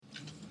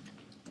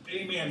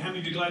Amen. How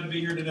many of you glad to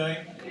be here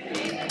today?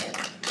 Amen.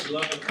 We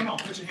love it. Come on,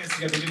 put your hands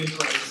together. Give me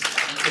praise.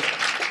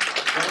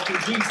 Welcome,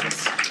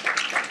 Jesus.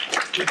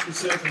 Scripture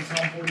says in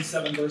Psalm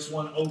 47, verse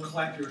 1, "Oh,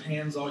 clap your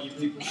hands, all you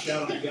people.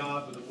 Shout unto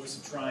God with a voice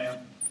of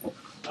triumph."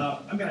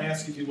 I'm going to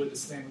ask you, if you would, to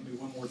stand with me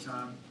one more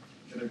time.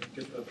 I'm going to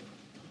get the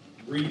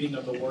reading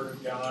of the Word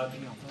of God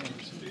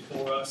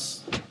before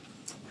us.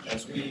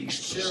 As we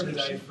share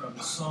today from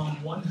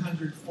Psalm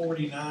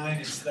 149,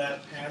 it's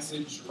that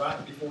passage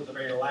right before the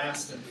very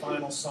last and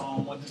final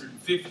Psalm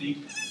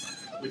 150,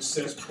 which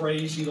says,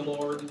 "Praise ye the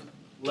Lord,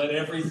 let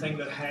everything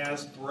that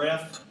has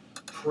breath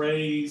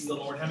praise the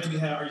Lord." How many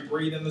of you are you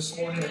breathing this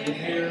morning? Are you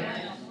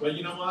here? Well,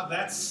 you know what?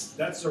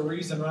 That's a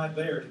reason right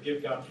there to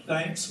give God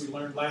thanks. We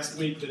learned last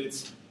week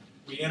that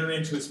we enter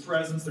into His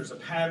presence. There's a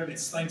pattern.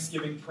 It's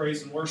thanksgiving,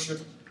 praise, and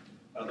worship.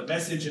 The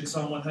message in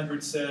Psalm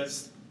 100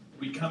 says,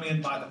 we come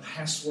in by the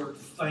password,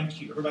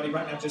 thank you. Everybody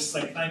right now just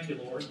say, "Thank you,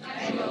 Lord."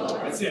 Thank you, Lord.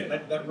 That's it.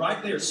 That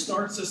right there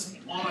starts us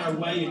on our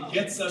way. It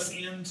gets us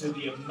into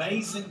the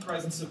amazing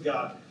presence of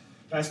God.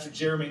 Pastor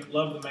Jeremy,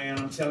 love the man.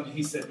 I'm telling you,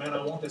 he said, "Man,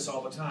 I want this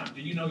all the time."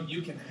 Do you know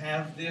you can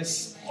have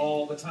this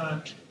all the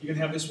time? You can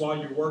have this while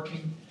you're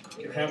working.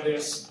 You can have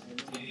this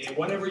in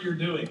whatever you're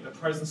doing. The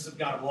presence of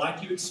God,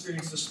 like you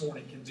experienced this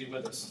morning, can be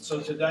with us. So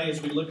today,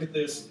 as we look at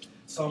this,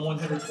 Psalm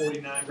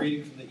 149,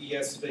 reading from the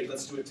ESV,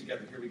 let's do it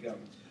together. Here we go.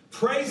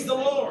 Praise the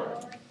Lord.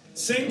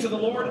 Sing to the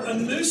Lord a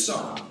new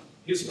song,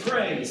 His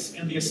praise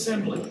in the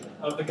assembly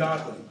of the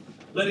godly.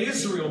 Let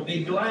Israel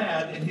be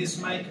glad in His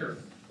Maker.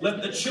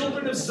 Let the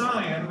children of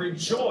Zion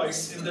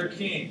rejoice in their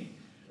King.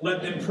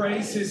 Let them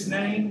praise His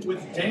name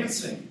with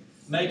dancing,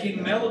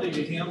 making melody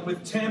to Him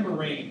with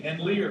tambourine and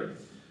lyre.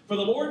 For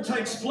the Lord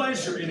takes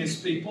pleasure in His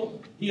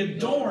people. He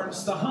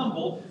adorns the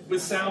humble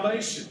with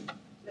salvation.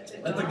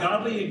 Let the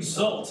godly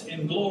exult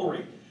in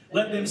glory.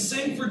 Let them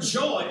sing for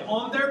joy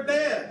on their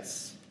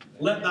beds.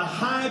 Let the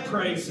high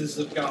praises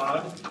of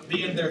God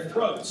be in their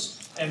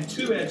throats and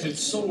two-edged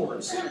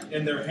swords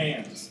in their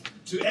hands,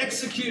 to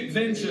execute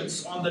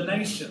vengeance on the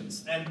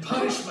nations and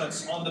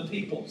punishments on the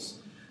peoples,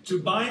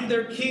 to bind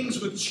their kings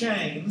with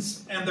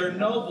chains and their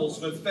nobles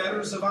with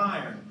fetters of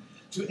iron,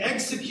 to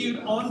execute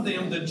on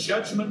them the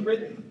judgment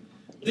written.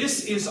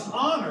 This is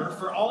honor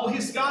for all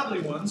His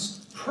godly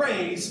ones.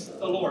 Praise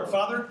the Lord.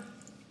 Father,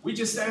 we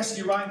just ask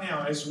you right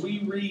now, as we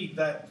read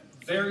that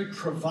very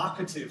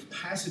provocative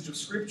passage of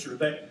Scripture,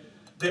 that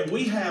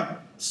we have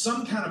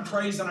some kind of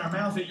praise in our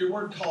mouth that your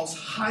word calls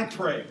high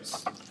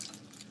praise.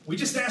 We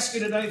just ask you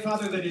today,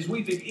 Father, that as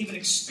we've even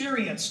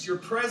experienced your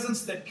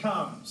presence that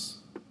comes,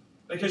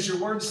 because your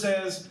word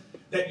says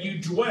that you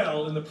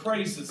dwell in the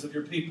praises of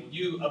your people.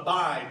 You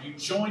abide, you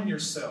join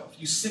yourself,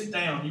 you sit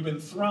down, you've been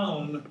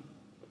thrown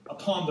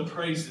upon the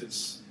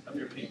praises of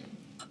your people.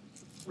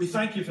 We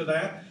thank you for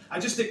that. I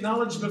just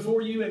acknowledge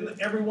before you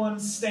and everyone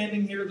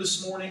standing here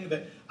this morning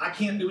that I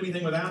can't do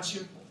anything without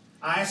you.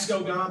 I ask,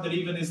 oh God, that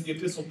even as the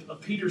epistle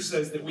of Peter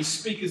says, that we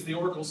speak as the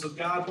oracles of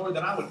God, Lord,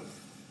 that I would,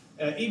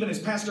 even as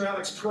Pastor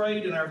Alex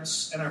prayed in our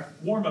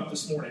warm-up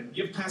this morning,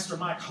 give Pastor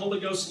Mike Holy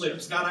Ghost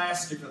lips. God, I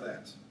ask you for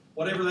that.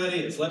 Whatever that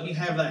is, let me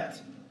have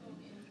that.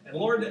 And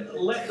Lord,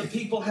 let the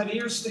people have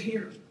ears to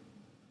hear.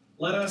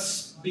 Let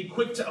us be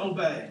quick to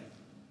obey.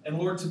 And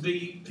Lord, to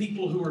be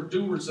people who are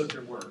doers of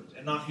your word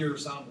and not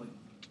hearers only.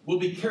 We'll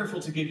be careful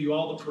to give you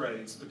all the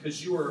praise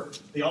because you are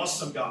the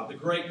awesome God, the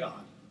great God.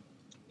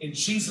 In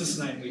Jesus'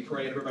 name we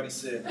pray. Everybody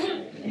said,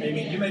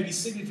 amen. You may be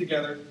seated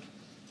together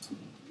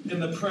in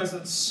the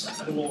presence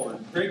of the Lord.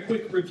 Very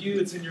quick review.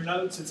 It's in your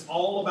notes. It's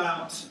all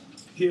about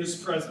His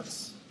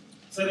presence.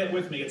 Say that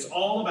with me. It's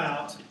all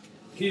about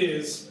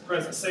His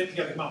presence. Say it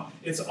together. Come on.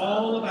 It's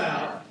all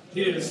about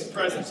His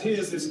presence.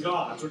 His is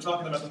God's. We're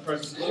talking about the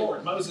presence of the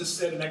Lord. Moses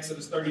said in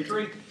Exodus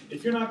 33,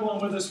 if you're not going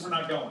with us, we're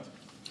not going.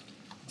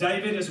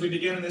 David, as we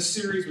began in this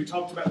series, we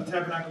talked about the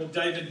tabernacle of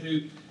David,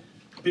 who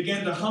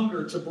began to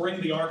hunger to bring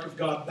the ark of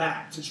God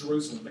back to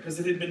Jerusalem because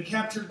it had been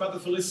captured by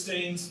the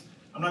Philistines.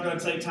 I'm not going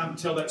to take time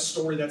to tell that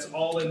story. That's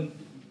all in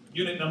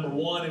unit number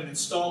 1 and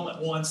installment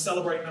 1,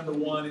 celebrate number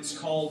 1. It's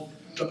called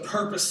The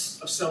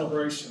Purpose of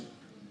Celebration.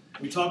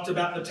 We talked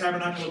about the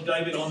tabernacle of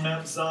David on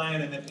Mount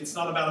Zion, and it's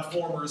not about a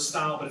form or a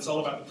style, but it's all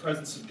about the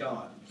presence of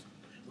God.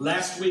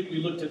 Last week we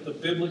looked at the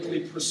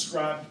biblically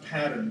prescribed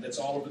pattern that's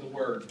all over the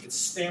Word. It's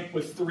stamped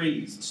with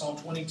 3s.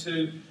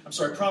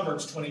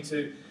 Proverbs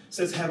 22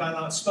 says, have I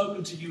not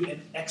spoken to you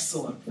in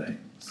excellent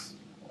things?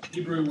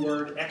 Hebrew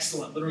word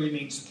excellent literally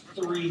means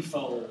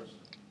threefold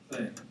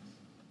things.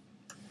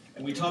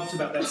 And we talked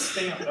about that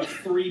stamp of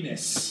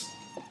 3-ness.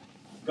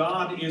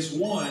 God is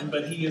one,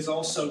 but He is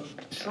also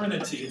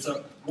Trinity. It's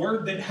a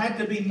word that had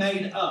to be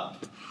made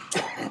up.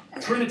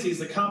 Trinity is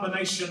the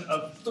combination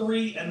of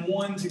 3 and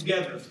 1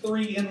 together.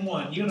 3 in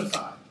 1,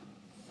 unified.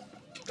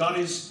 God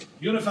is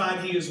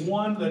unified. He is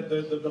one.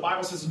 The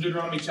Bible says in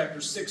Deuteronomy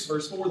chapter 6,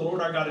 verse 4, the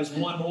Lord our God is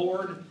one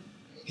Lord.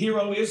 Hear,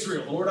 O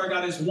Israel, the Lord our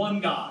God is one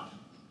God.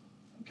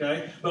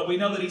 Okay? But we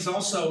know that He's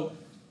also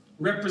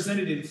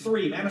represented in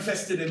 3,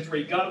 manifested in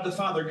 3. God the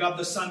Father, God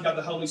the Son, God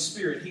the Holy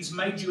Spirit. He's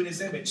made you in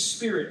His image,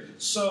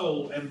 spirit,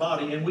 soul, and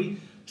body. And we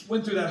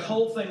went through that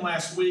whole thing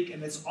last week,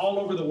 and it's all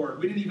over the Word.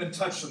 We didn't even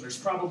touch them. There's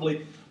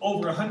probably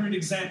over 100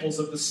 examples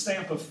of the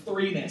stamp of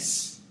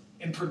threeness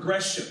in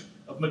progression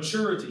of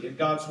maturity in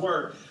God's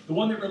Word. The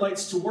one that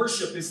relates to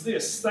worship is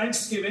this: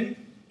 thanksgiving.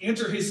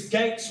 Enter his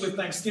gates with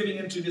thanksgiving,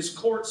 into his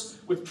courts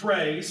with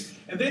praise.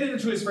 And then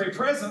into his very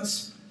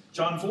presence,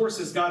 John 4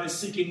 says God is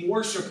seeking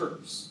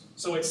worshipers.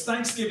 So it's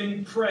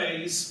thanksgiving,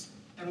 praise,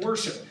 and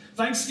worship.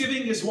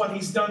 Thanksgiving is what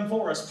he's done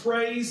for us.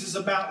 Praise is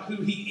about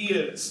who he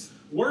is.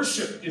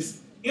 Worship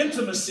is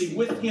intimacy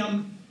with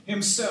him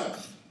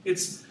himself.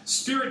 It's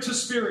spirit to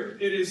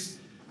spirit. It is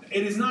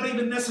not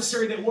even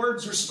necessary that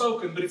words are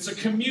spoken, but it's a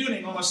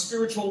communing on a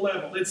spiritual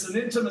level. It's an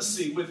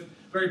intimacy with the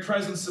very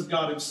presence of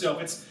God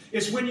himself.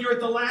 It's when you're at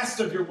the last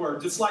of your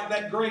words. It's like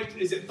that great,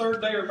 is it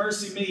Third Day or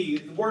Mercy Me?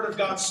 The Word of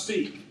God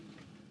speak.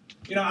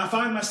 You know, I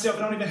find myself,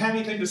 I don't even have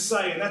anything to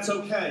say, and that's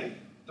okay.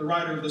 The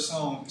writer of the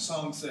song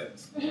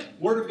says.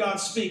 Word of God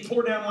speak,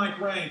 pour down like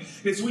rain.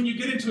 It's when you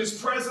get into his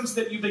presence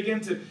that you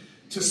begin to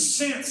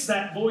sense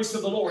that voice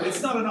of the Lord.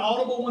 It's not an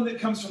audible one that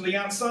comes from the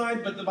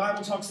outside, but the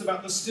Bible talks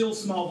about the still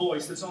small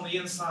voice that's on the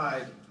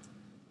inside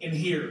in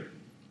here.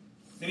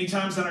 Many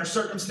times in our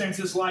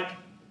circumstances, like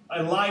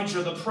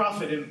Elijah the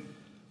prophet in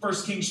 1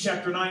 Kings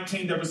chapter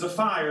 19, there was a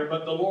fire,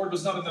 but the Lord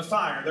was not in the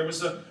fire. There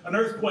was an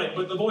earthquake,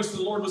 but the voice of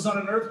the Lord was not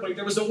in an earthquake.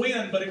 There was a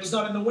wind, but it was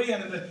not in the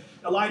wind. And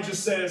Elijah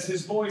says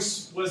his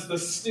voice was the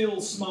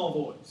still small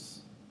voice.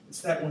 It's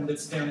that one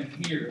that's down in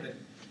here, that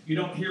you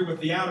don't hear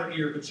with the outer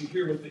ear, but you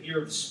hear with the ear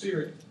of the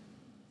Spirit.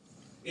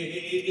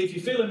 If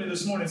you feel him in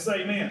this morning,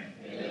 say amen.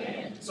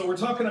 Amen. So we're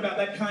talking about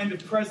that kind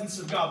of presence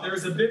of God. There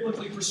is a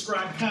biblically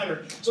prescribed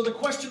pattern. So the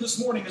question this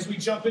morning as we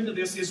jump into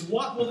this is,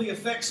 what will the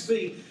effects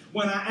be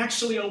when I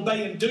actually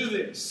obey and do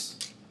this?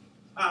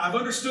 I've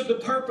understood the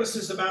purpose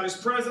is about his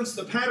presence.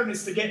 The pattern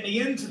is to get me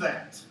into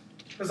that.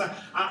 Because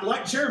I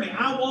like Jeremy,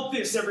 I want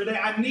this every day.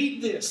 I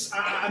need this.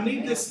 I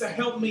need this to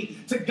help me,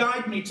 to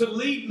guide me, to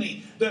lead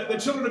me. The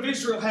children of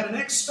Israel had an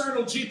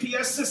external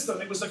GPS system.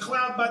 It was a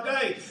cloud by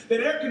day that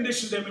air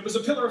conditioned them. It was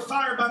a pillar of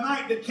fire by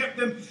night that kept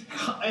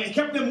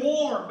them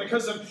warm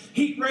because of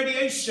heat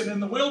radiation in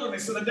the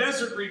wilderness and the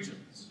desert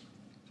regions.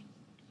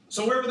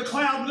 So wherever the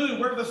cloud moved,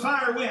 wherever the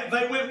fire went,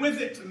 they went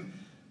with it. And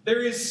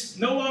there is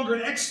no longer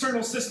an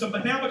external system,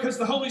 but now because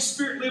the Holy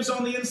Spirit lives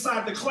on the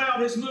inside, the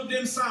cloud has moved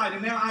inside,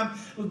 and now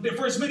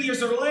for as many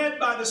as are led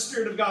by the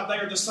Spirit of God, they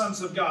are the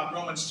sons of God.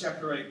 Romans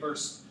chapter 8,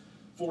 verse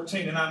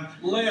 14, and I'm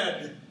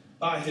led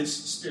by his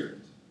Spirit.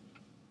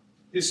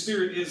 His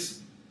Spirit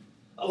is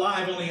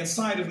alive on the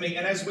inside of me,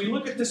 and as we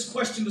look at this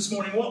question this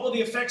morning, what will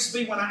the effects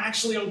be when I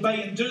actually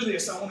obey and do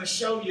this? I want to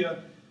show you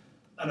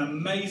an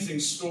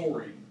amazing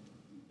story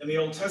in the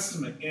Old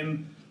Testament,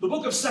 in the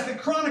book of 2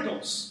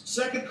 Chronicles.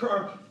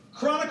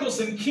 Chronicles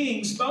and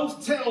Kings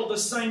both tell the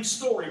same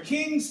story.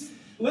 Kings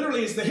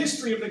literally is the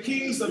history of the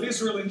kings of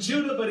Israel and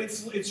Judah, but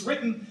it's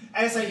written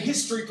as a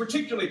history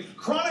particularly.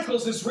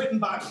 Chronicles is written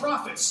by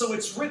prophets, so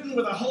it's written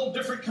with a whole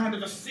different kind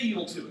of a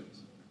feel to it.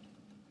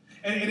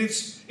 And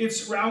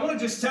I want to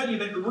just tell you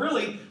that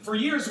really, for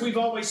years we've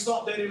always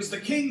thought that it was the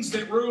kings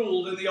that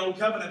ruled in the Old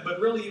Covenant,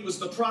 but really it was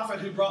the prophet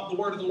who brought the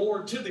word of the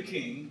Lord to the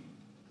king.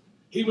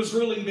 He was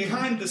ruling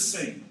behind the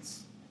scenes.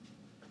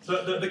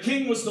 The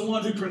king was the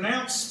one who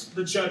pronounced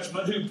the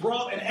judgment, who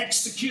brought and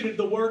executed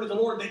the word of the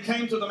Lord that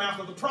came through the mouth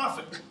of the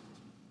prophet.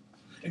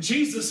 And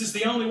Jesus is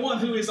the only one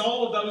who is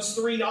all of those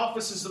three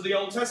offices of the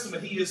Old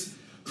Testament. He is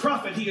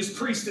prophet, he is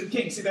priest, and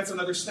king. See, that's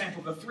another stamp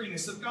of the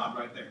threeness of God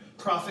right there.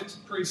 Prophet,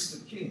 priest,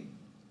 and king.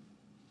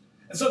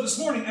 And so this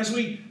morning, as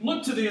we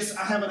look to this,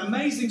 I have an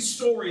amazing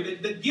story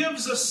that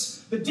gives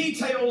us the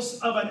details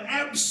of an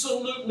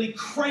absolutely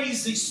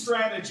crazy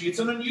strategy. It's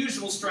an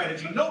unusual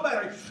strategy.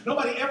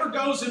 Nobody ever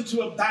goes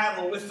into a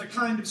battle with the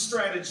kind of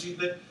strategy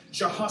that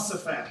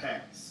Jehoshaphat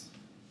has.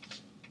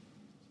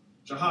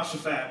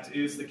 Jehoshaphat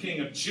is the king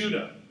of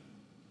Judah.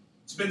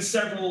 It's been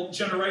several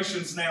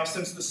generations now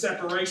since the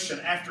separation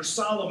after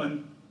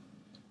Solomon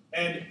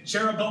and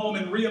Jeroboam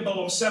and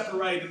Rehoboam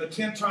separate, and the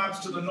 10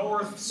 tribes to the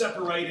north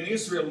separate in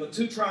Israel, and the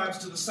 2 tribes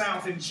to the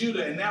south in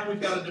Judah, and now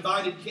we've got a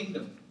divided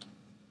kingdom.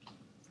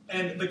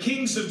 And the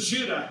kings of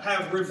Judah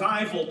have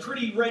revival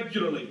pretty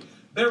regularly.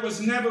 There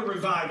was never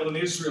revival in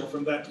Israel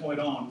from that point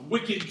on.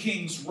 Wicked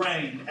kings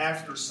reigned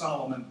after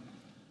Solomon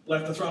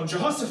left the throne.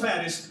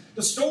 Jehoshaphat is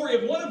the story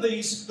of one of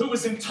these who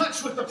was in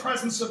touch with the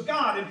presence of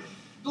God. And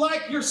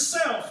like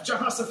yourself,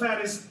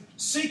 Jehoshaphat is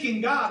seeking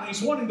God, and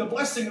he's wanting the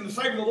blessing and the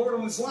favor of the Lord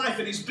on his life,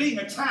 and he's being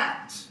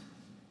attacked.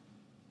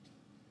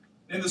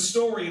 In the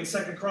story in 2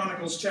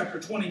 Chronicles chapter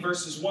 20,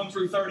 verses 1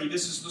 through 30,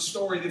 this is the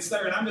story that's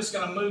there, and I'm just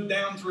going to move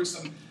down through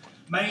some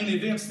main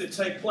events that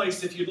take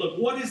place. If you look,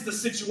 what is the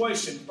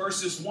situation?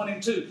 Verses 1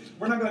 and 2.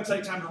 We're not going to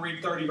take time to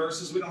read 30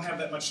 verses. We don't have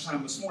that much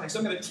time this morning, so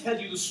I'm going to tell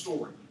you the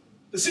story.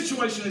 The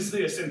situation is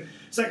this in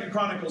 2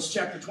 Chronicles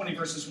chapter 20,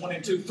 verses 1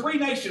 and 2. 3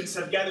 nations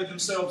have gathered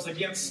themselves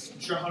against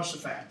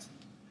Jehoshaphat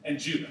and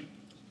Judah.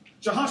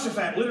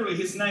 Jehoshaphat, literally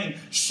his name,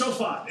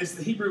 Shaphat, is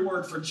the Hebrew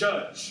word for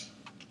judge.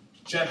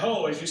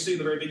 Jeho, as you see in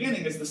the very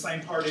beginning, is the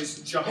same part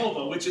as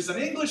Jehovah, which is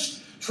an English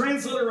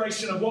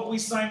transliteration of what we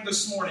sang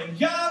this morning.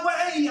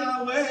 Yahweh,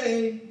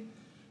 Yahweh,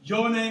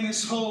 your name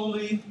is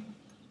holy.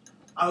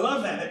 I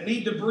love that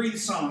need to breathe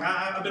song.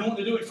 I've been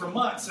wanting to do it for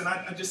months, and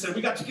I just said,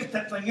 we got to get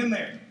that thing in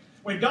there.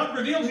 When God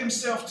revealed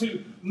himself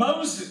to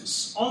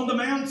Moses on the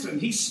mountain,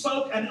 he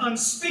spoke an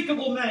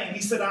unspeakable name.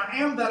 He said, I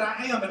am that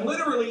I am. And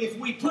literally, if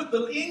we put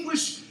the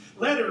English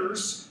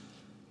letters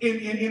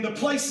in the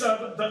place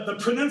of the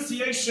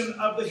pronunciation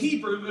of the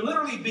Hebrew, it would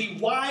literally be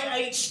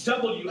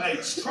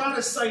YHWH. Try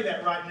to say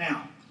that right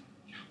now.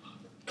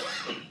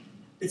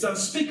 It's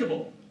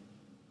unspeakable.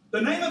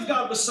 The name of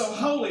God was so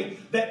holy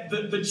that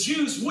the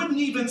Jews wouldn't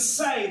even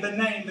say the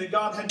name that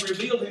God had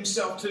revealed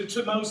himself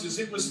to Moses.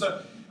 It was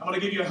I'm going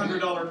to give you a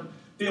 $100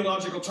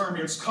 theological term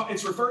here.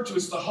 It's referred to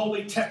as the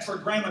Holy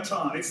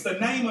Tetragrammaton. It's the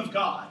name of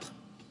God.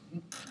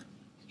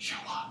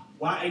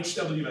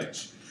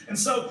 YHWH. And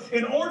so,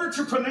 in order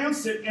to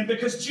pronounce it, and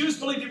because Jews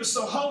believed it was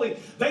so holy,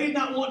 they did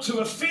not want to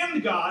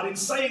offend God in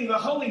saying the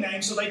holy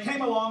name, so they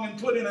came along and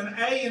put in an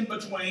A in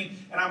between,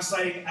 and I'm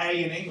saying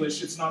A in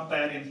English, it's not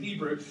that in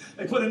Hebrew.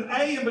 They put an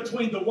A in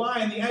between the Y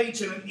and the H,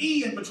 and an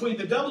E in between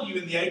the W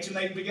and the H, and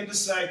they begin to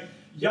say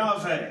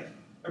Yahweh.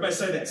 Everybody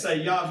say that.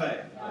 Say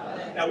Yahweh.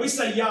 Yahweh. Now, we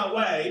say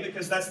Yahweh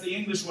because that's the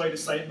English way to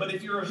say it, but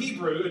if you're a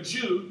Hebrew, a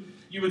Jew,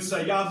 you would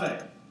say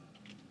Yahweh.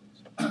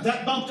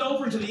 That bumped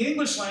over into the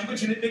English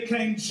language and it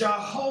became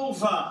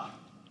Jehovah.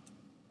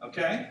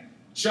 Okay?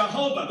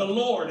 Jehovah, the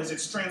Lord, as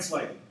it's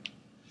translated.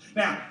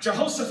 Now,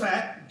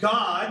 Jehoshaphat,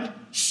 God,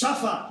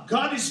 Shaphat,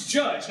 God is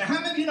judge. Now,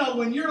 how many of you know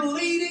when you're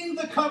leading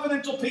the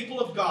covenantal people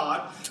of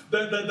God,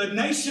 the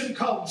nation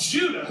called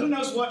Judah, who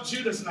knows what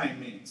Judah's name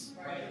means?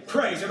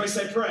 Praise. Everybody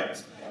say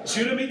praise.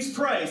 Judah means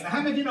praise. Now, how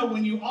many of you know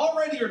when you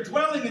already are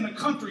dwelling in a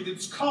country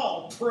that's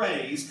called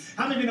praise,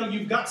 how many of you know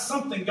you've got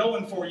something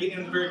going for you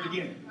in the very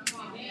beginning?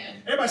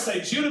 Everybody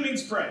say, Judah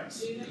means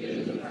praise.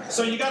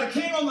 So you got a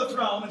king on the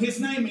throne, and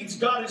his name means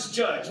God is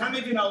judge. How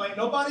many of you know ain't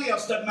nobody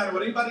else, doesn't matter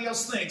what anybody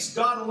else thinks,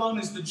 God alone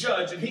is the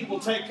judge, and he will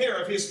take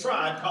care of his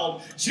tribe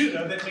called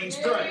Judah that means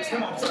praise.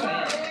 Come on,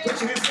 somebody, put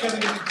your hands together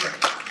and give me praise.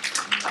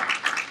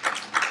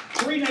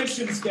 3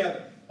 nations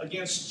gather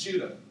against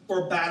Judah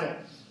for battle.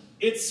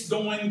 It's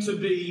going to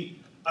be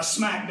a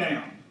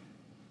smackdown.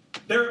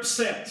 They're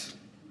upset.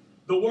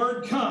 The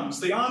word comes,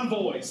 the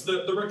envoys,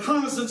 the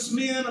reconnaissance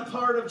men, a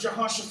part of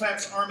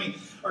Jehoshaphat's army,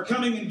 are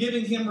coming and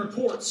giving him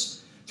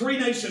reports. 3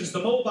 nations, the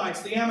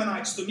Moabites, the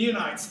Ammonites, the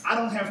Meunites. I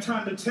don't have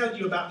time to tell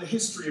you about the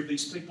history of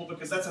these people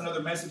because that's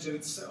another message in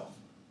itself.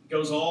 It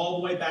goes all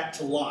the way back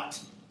to Lot.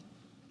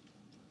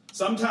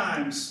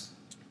 Sometimes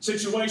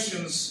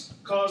situations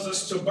cause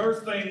us to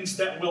birth things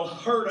that will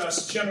hurt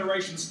us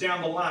generations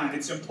down the line.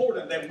 It's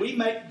important that we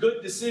make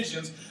good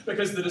decisions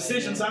because the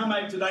decisions I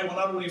make today will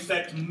not only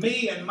affect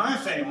me and my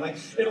family,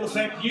 it'll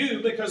affect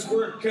you because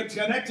we're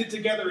connected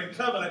together in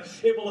covenant.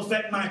 It will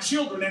affect my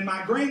children and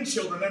my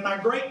grandchildren and my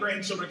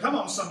great-grandchildren. Come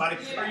on, somebody.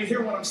 Are you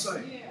hearing what I'm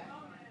saying?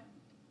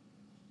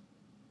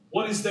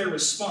 What is their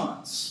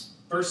response?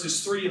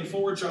 Verses 3 and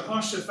 4,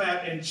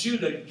 Jehoshaphat and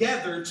Judah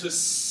gathered to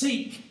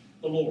seek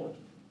the Lord.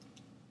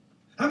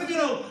 How many of you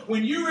know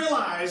when you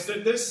realize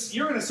that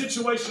you're in a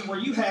situation where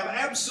you have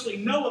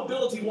absolutely no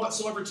ability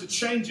whatsoever to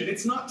change it,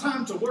 it's not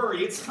time to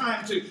worry, it's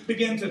time to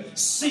begin to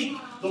seek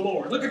the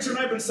Lord. Look at your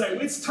neighbor and say,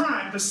 it's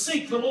time to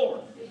seek the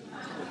Lord.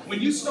 When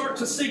you start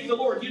to seek the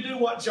Lord, you do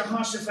what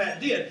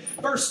Jehoshaphat did.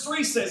 Verse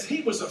 3 says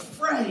he was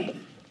afraid.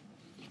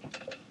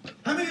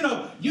 How many of you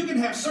know you can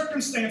have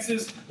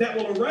circumstances that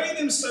will array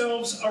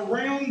themselves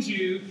around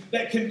you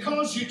that can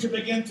cause you to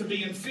begin to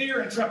be in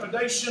fear and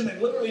trepidation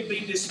and literally be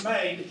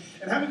dismayed?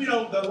 And how many of you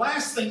know the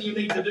last thing you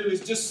need to do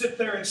is just sit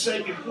there and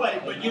shake and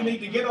quake, but you need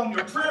to get on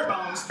your prayer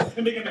bones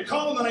and begin to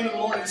call on the name of the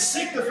Lord and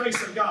seek the face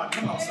of God.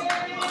 Come on,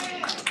 somebody.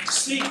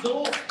 Seek the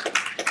Lord.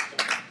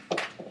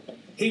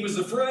 He was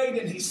afraid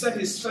and he set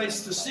his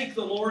face to seek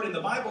the Lord, and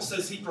the Bible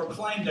says he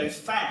proclaimed a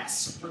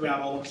fast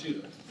throughout all of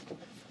Judah.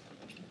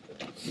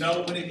 You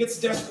know, when it gets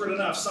desperate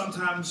enough,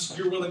 sometimes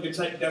you're willing to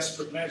take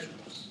desperate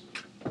measures.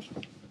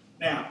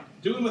 Now,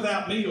 doing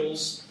without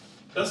meals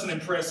doesn't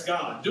impress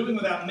God. Doing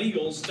without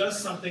meals does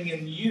something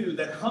in you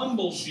that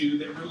humbles you,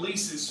 that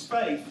releases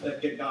faith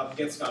that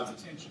gets God's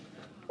attention.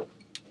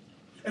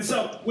 And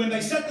so, when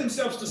they set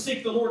themselves to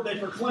seek the Lord, they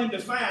proclaimed a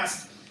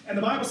fast. And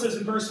the Bible says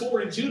in verse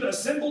 4, and Judah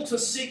assembled to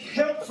seek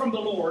help from the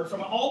Lord.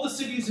 From all the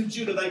cities of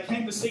Judah, they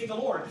came to seek the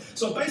Lord.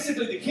 So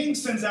basically, the king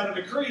sends out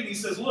a decree, and he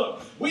says,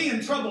 look, we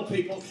in trouble,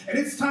 people, and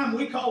it's time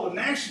we call a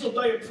national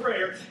day of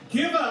prayer.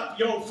 Give up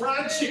your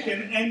fried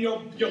chicken and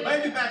your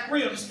baby back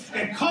ribs,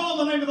 and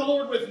call on the name of the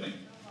Lord with me.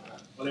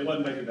 Well, they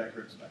wasn't baby back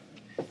ribs back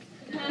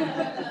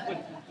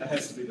then. That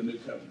has to be the New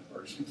Covenant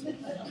version.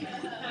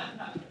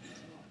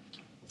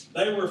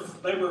 They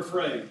were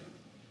afraid.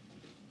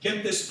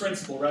 Get this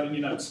principle right in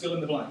your notes, fill in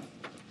the blank.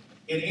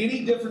 In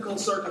any difficult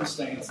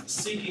circumstance,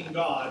 seeking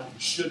God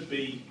should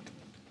be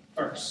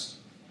first.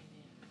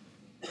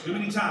 Too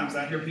many times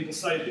I hear people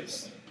say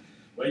this.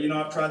 Well, you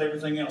know, I've tried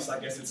everything else.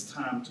 I guess it's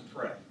time to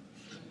pray.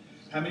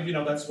 How many of you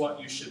know that's what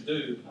you should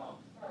do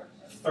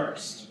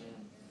first?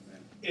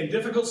 In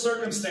difficult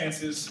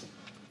circumstances,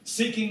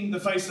 Seeking the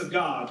face of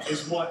God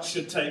is what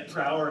should take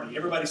priority.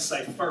 Everybody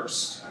say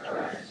first.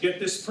 Get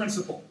this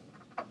principle.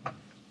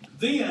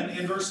 Then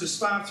in verses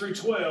 5 through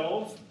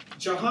 12,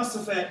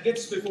 Jehoshaphat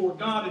gets before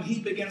God and he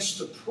begins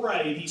to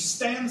pray. He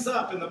stands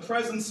up in the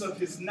presence of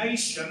his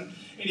nation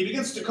and he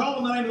begins to call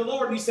on the name of the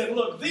Lord. And he said,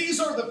 look, these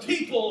are the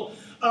people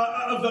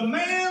of the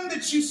man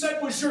that you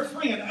said was your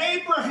friend,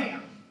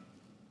 Abraham.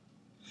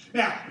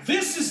 Now,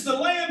 this is the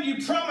land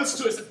you promised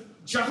to us.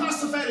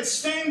 Jehoshaphat is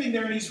standing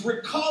there and he's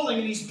recalling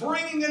and he's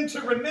bringing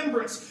into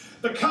remembrance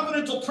the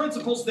covenantal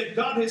principles that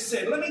God has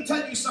said. Let me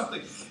tell you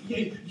something.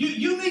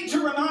 You need to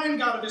remind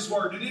God of his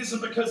word. It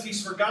isn't because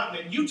he's forgotten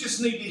it. You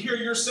just need to hear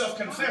yourself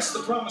confess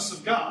the promise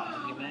of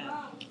God. Amen.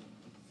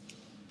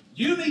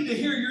 You need to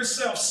hear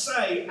yourself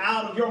say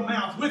out of your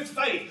mouth with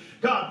faith,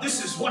 God,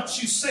 this is what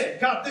you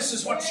said. God, this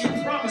is what you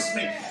promised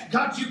me.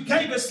 God, you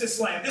gave us this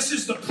land. This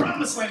is the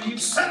promised land. You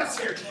set us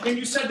here, and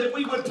you said that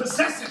we would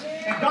possess it.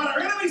 And God, our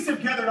enemies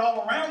have gathered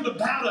all around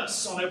about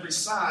us on every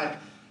side.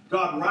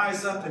 God,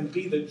 rise up and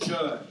be the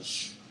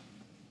judge.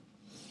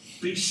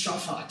 Be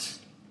Shaphat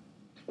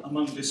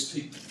among this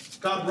people.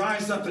 God,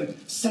 rise up and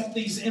set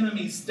these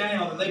enemies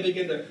down. And they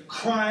begin to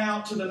cry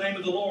out to the name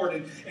of the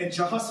Lord. And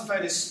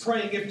Jehoshaphat is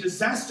praying, if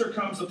disaster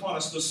comes upon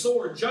us, the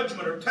sword,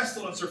 judgment, or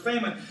pestilence, or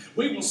famine,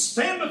 we will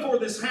stand before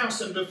this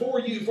house and before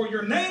you. For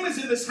your name is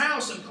in this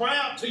house and cry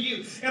out to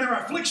you in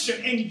our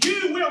affliction. And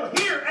you will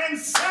hear and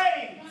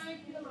save.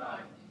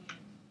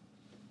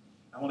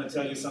 I want to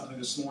tell you something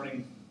this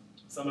morning.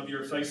 Some of you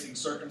are facing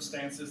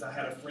circumstances. I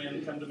had a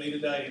friend come to me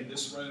today in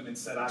this room and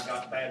said, I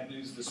got bad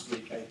news this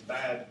week, a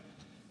bad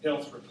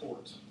health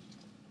report.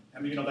 I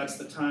mean, that's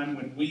the time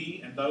when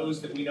we and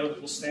those that we know that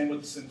will stand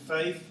with us in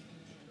faith,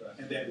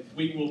 and that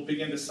we will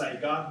begin to say,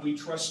 God, we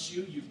trust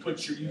you.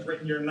 You've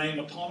written your name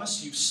upon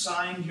us. You've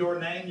signed your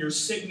name, your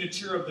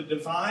signature of the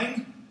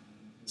divine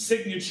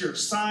signature,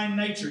 sign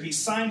nature. He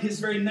signed his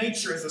very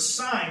nature as a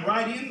sign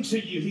right into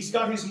you. He's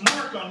got his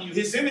mark on you.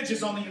 His image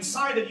is on the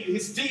inside of you.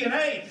 His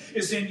DNA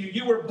is in you.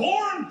 You were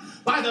born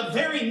by the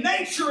very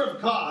nature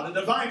of God. A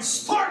divine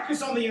spark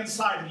is on the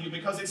inside of you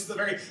because it's the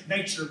very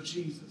nature of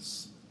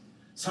Jesus.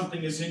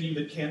 Something is in you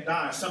that can't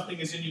die. Something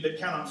is in you that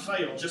cannot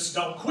fail. Just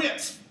don't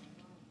quit.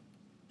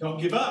 Don't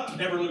give up.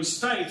 Never lose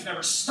faith.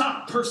 Never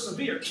stop.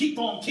 Persevere. Keep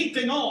on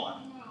keeping on.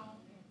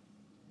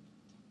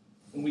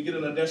 When we get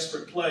in a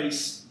desperate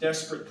place,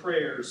 desperate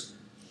prayers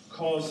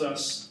cause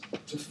us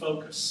to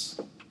focus.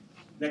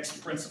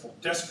 Next principle,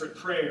 desperate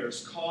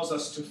prayers cause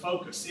us to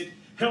focus. It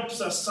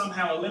helps us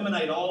somehow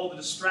eliminate all the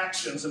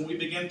distractions, and we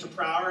begin to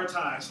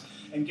prioritize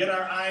and get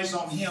our eyes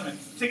on Him and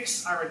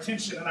fix our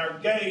attention and our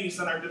gaze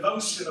and our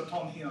devotion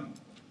upon Him.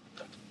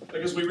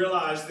 Because we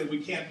realize that we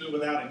can't do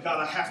without Him.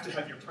 God, I have to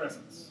have your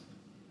presence.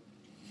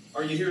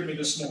 Are you hearing me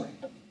this morning?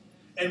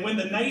 And when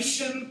the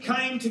nation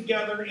came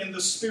together in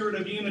the spirit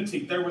of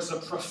unity, there was a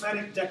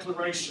prophetic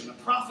declaration. A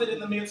prophet in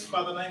the midst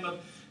by the name of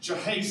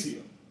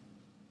Jehaziel.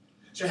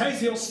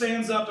 Jehaziel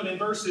stands up, and in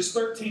verses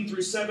 13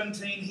 through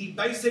 17, he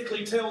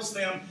basically tells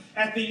them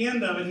at the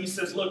end of it, he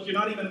says, look, you're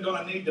not even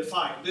going to need to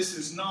fight. This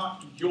is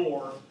not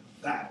your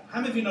battle. How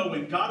many of you know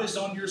when God is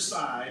on your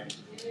side,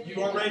 you're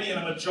already in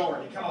a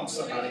majority? Come on,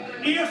 somebody.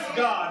 If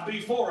God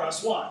be for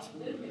us, what?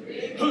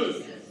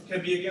 Who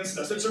can be against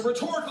us? It's a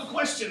rhetorical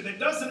question that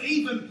doesn't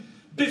even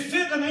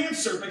befit an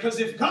answer, because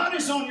if God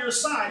is on your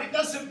side, it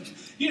doesn't,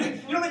 you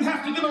don't even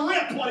have to give a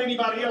rip what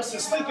anybody else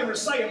is thinking or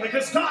saying,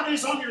 because God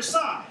is on your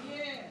side.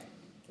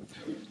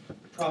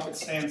 The prophet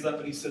stands up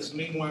and he says,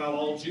 meanwhile,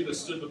 all Judah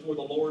stood before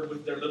the Lord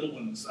with their little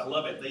ones. I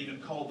love it. They even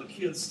called the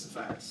kids to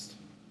fast.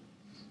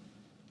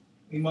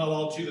 Meanwhile,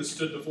 all Judah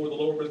stood before the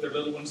Lord with their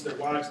little ones, their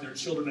wives, and their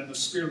children, and the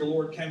Spirit of the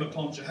Lord came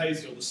upon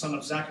Jehaziel, the son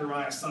of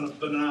Zechariah, son of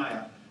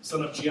Benaiah,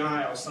 son of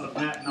Jeiel, son of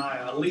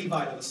Mattaniah, a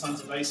Levite of the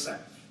sons of Asaph.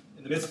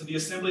 In the midst of the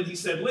assembly, he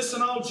said,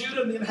 listen, all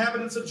Judah and the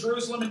inhabitants of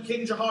Jerusalem and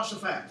King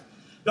Jehoshaphat.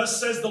 Thus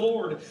says the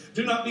Lord,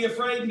 do not be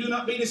afraid and do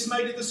not be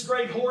dismayed at this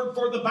great horde,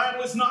 for the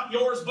battle is not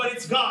yours, but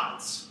it's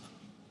God's.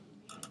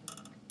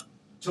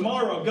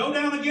 Tomorrow, go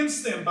down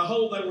against them.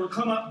 Behold, they will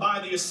come up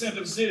by the ascent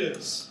of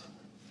Ziz.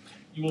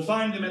 You will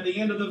find them at the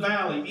end of the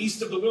valley,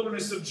 east of the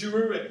wilderness of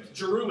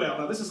Jeruel.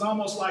 Now, this is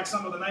almost like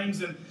some of the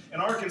names in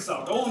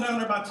Arkansas. Go on down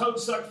there by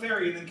Toadsuck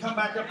Ferry and then come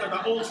back up there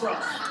by Old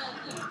Trough.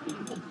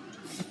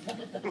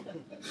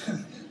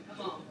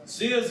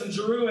 Ziz and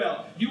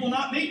Jeruel. You will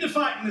not need to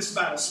fight in this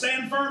battle.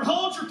 Stand firm,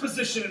 hold your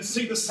position, and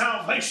see the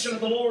salvation of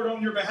the Lord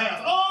on your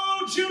behalf.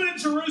 Oh, Judah and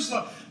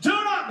Jerusalem, do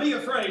not be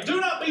afraid. Do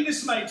not be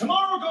dismayed.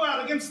 Tomorrow go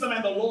out against them,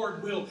 and the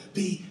Lord will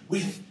be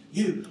with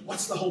you.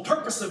 What's the whole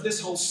purpose of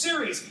this whole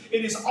series?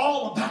 It is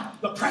all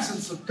about the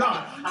presence of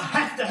God. I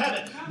have to have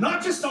it,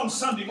 not just on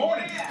Sunday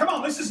morning. Come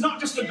on, this is not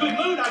just a good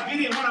mood I get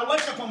in when I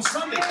wake up on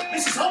Sunday.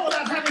 This is all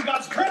about having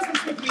God's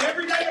presence with me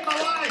every day of my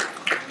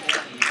life.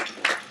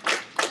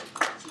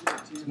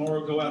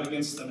 Tomorrow go out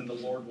against them and the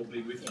Lord will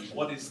be with you.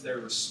 What is their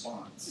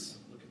response?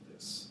 Look at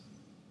this.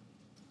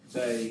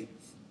 They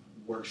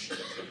worship.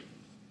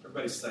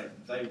 Everybody say,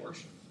 they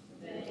worship.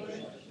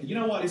 And you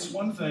know what? It's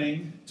one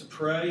thing to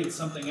pray. It's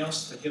something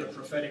else to get a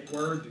prophetic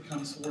word that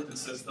comes forth and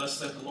says, thus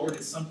saith the Lord.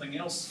 It's something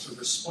else to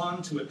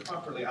respond to it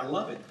properly. I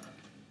love it.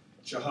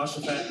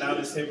 Jehoshaphat bowed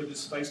his head with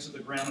his face to the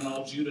ground, and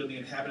all Judah and the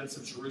inhabitants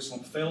of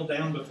Jerusalem fell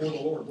down before the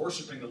Lord,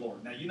 worshiping the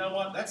Lord. Now, you know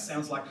what? That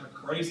sounds like a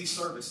crazy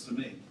service to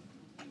me.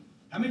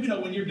 How many of you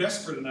know when you're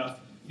desperate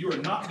enough, you are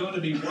not going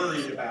to be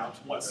worried about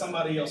what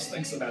somebody else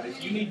thinks about it?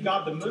 If you need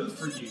God to move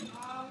for you,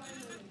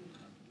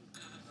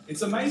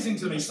 it's amazing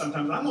to me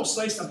sometimes. I'm going to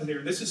say something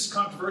here. This is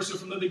controversial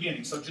from the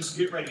beginning, so just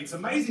get ready. It's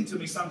amazing to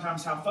me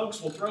sometimes how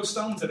folks will throw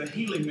stones at a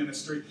healing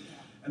ministry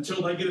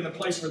until they get in a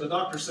place where the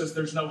doctor says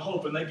there's no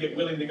hope and they get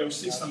willing to go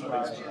see some of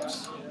these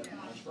folks.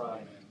 That's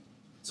right.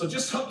 So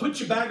just put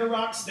your bag of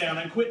rocks down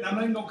and quit. I'm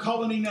not even going to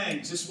call any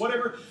names. Just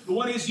whatever the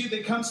one is you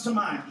that comes to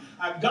mind.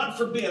 God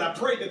forbid, I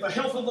pray that the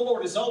health of the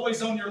Lord is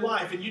always on your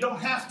life and you don't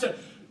have to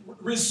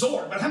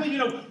resort. But how many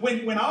of you know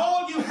when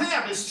all you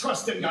have is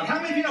trust in God? How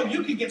many of you know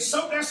you can get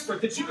so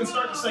desperate that you can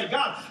start to say,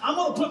 God, I'm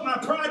going to put my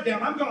pride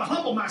down. I'm going to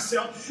humble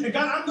myself. And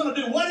God, I'm going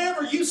to do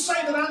whatever you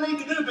say that I need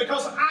to do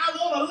because I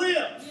want to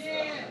live.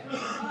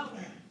 Yeah.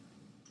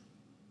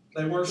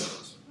 They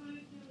worshiped.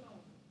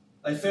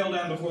 They fell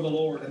down before the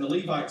Lord, and the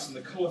Levites and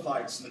the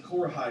Kohathites and the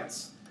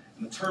Korahites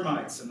and the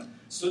Termites and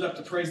stood up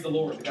to praise the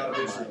Lord, the God of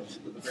Israel,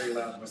 with a very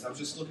loud voice. I was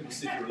just looking to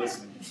see if you were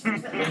listening.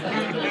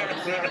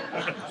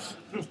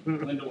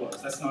 Linda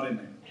was. That's not in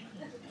there.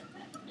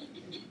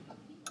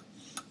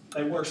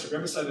 They worship.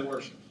 Everybody say they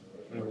worship.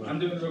 I'm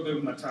doing real good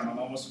with my time. I'm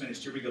almost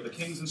finished. Here we go. The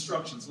king's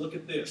instructions. Look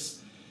at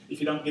this. If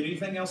you don't get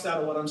anything else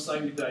out of what I'm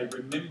saying today,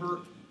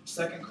 remember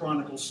 2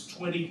 Chronicles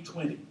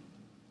 20:20.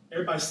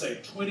 Everybody say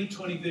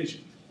 2020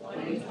 vision.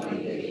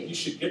 You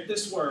should get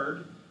this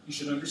word. You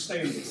should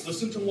understand this.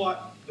 Listen to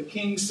what the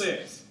king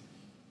says.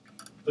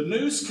 The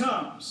news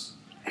comes.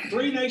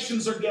 3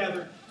 nations are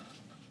gathered.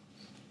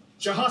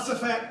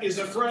 Jehoshaphat is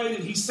afraid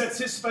and he sets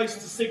his face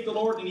to seek the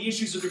Lord and he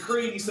issues a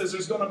decree and he says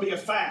there's going to be a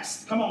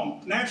fast. Come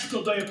on,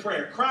 National Day of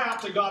Prayer. Cry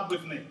out to God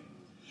with me.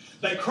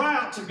 They cry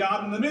out to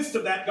God. In the midst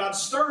of that, God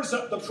stirs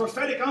up the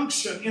prophetic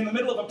unction in the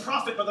middle of a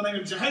prophet by the name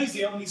of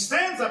Jehaziel. And he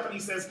stands up and he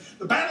says,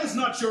 the battle's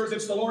not yours,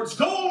 it's the Lord's.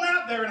 Go on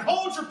out there and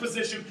hold your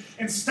position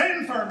and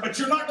stand firm. But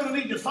you're not going to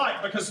need to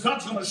fight because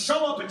God's going to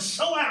show up and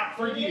show out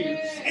for you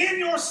in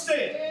your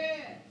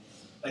stead.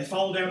 They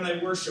fall down, they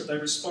worship, they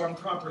respond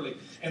properly.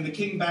 And the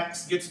king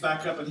gets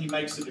back up and he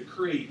makes a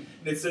decree.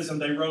 And it says, and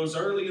they rose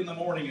early in the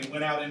morning and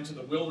went out into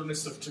the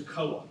wilderness of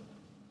Tekoa.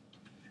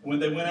 When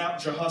they went out,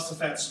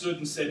 Jehoshaphat stood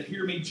and said,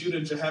 hear me, Judah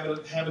and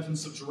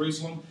inhabitants of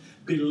Jerusalem.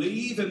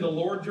 Believe in the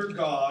Lord your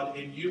God,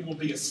 and you will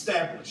be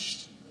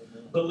established.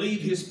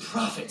 Believe his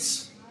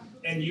prophets,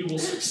 and you will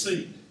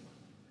succeed.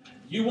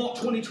 You want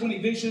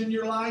 2020 vision in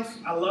your life?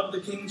 I love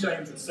the King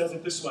James. It says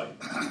it this way.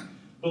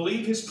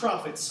 Believe his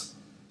prophets,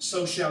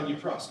 so shall you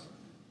prosper.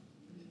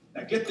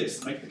 Now get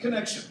this. Make the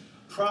connection.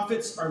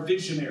 Prophets are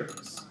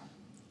visionaries.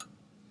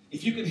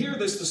 If you can hear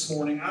this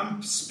morning,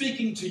 I'm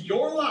speaking to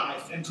your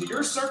life and to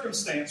your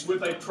circumstance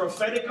with a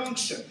prophetic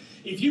unction.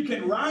 If you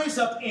can rise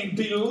up and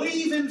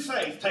believe in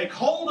faith, take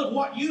hold of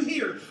what you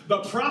hear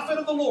the prophet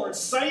of the Lord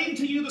saying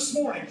to you this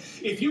morning.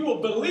 If you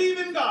will believe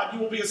in God, you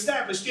will be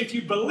established. If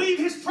you believe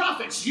his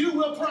prophets, you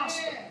will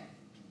prosper.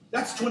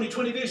 That's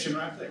 2020 vision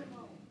right there.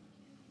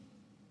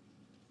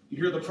 You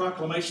hear the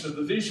proclamation of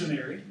the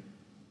visionary.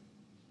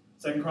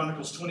 2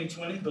 Chronicles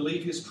 20:20,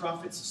 believe his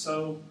prophets,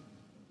 so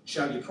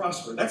shall you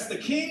prosper. That's the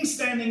king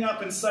standing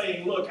up and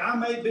saying, look, I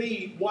may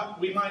be what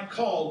we might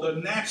call the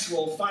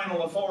natural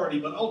final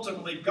authority, but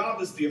ultimately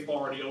God is the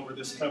authority over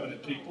this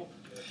covenant people.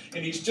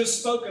 And he's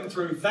just spoken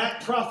through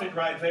that prophet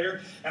right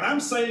there. And I'm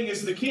saying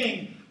as the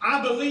king,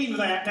 I believe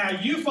that. Now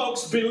you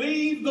folks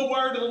believe the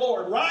word of the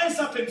Lord. Rise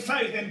up in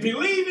faith and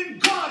believe in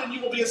God and you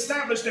will be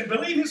established. And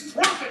believe his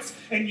prophets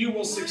and you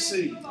will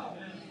succeed.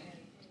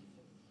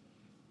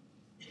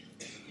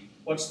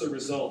 What's the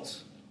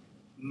result?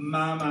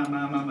 My,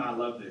 I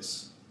love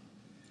this.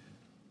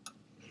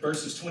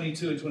 Verses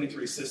 22 and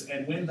 23 says,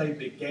 and when they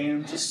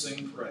began to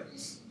sing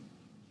praise.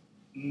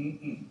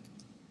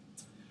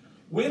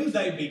 When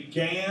they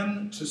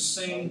began to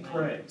sing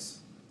praise.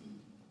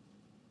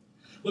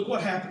 Look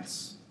what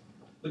happens.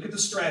 Look at the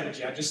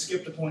strategy. I just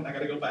skipped a point. I got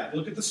to go back.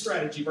 Look at the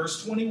strategy.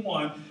 Verse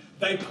 21.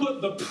 They put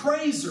the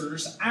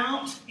praisers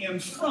out in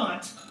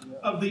front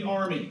of the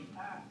army.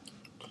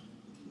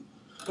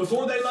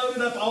 Before they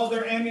loaded up all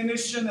their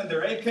ammunition and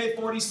their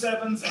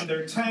AK-47s and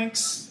their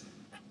tanks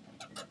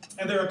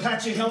and their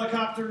Apache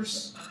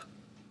helicopters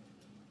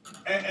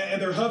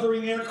and their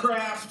hovering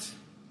aircraft,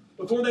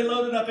 before they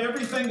loaded up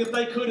everything that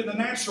they could in the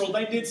natural,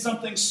 they did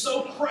something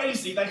so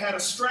crazy. They had a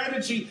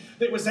strategy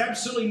that was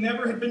absolutely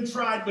never had been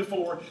tried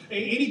before.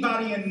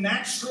 Anybody in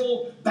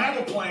natural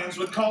battle plans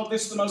would call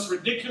this the most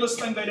ridiculous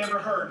thing they'd ever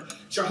heard.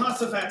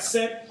 Jehoshaphat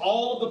set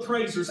all of the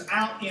praisers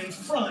out in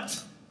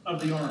front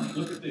of the army.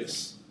 Look at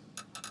this.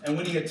 And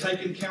when he had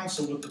taken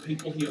counsel with the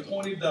people, he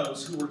appointed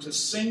those who were to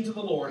sing to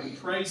the Lord and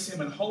praise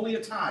him in holy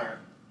attire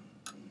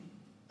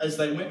as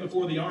they went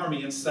before the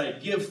army and say,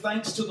 give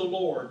thanks to the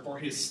Lord, for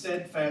his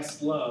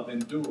steadfast love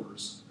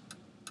endures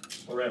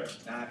forever.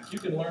 Now, if you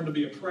can learn to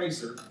be a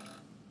praiser,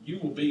 you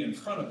will be in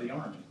front of the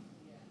army.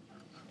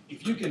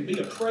 If you can be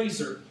a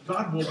praiser,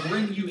 God will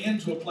bring you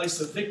into a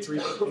place of victory,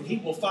 and He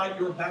will fight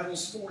your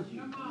battles for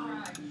you.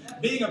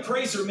 Being a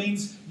praiser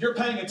means you're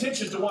paying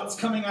attention to what's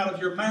coming out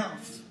of your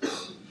mouth.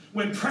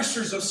 When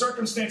pressures of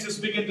circumstances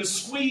begin to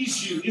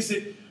squeeze you, is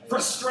it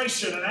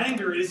frustration and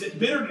anger? Is it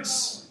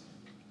bitterness?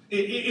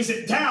 Is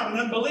it doubt and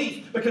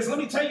unbelief? Because let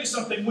me tell you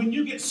something. When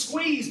you get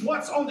squeezed,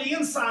 what's on the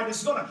inside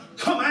is going to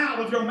come out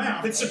of your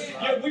mouth.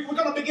 We're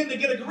going to begin to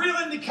get a real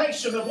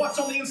indication of what's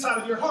on the inside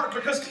of your heart,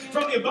 because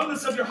from the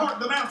abundance of your heart,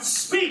 the mouth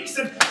speaks.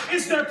 And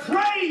is there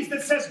praise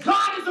that says,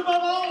 God is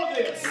above all of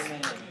this?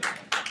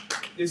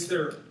 Is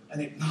there an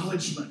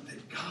acknowledgement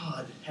that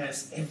God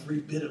has every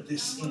bit of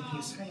this in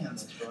His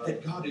hands,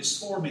 that God is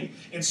for me?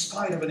 In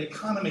spite of an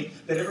economy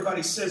that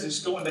everybody says is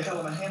going to hell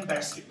in a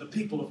handbasket, the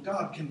people of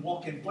God can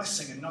walk in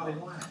blessing and not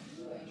in lack.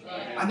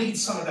 I need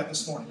some of that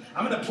this morning.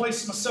 I'm in a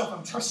place myself,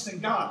 I'm trusting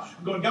God.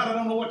 I'm going, God, I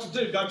don't know what to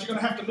do. God, you're going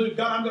to have to move.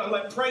 God, I'm going to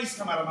let praise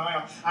come out of my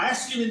mouth. I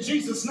ask you in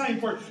Jesus'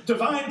 name for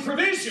divine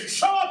provision.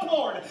 Show up,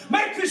 Lord.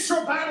 Make this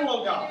your battle,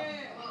 oh God.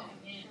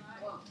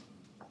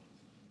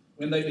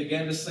 When they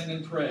began to sing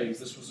and praise,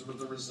 this was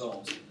the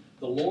result.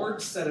 The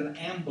Lord set an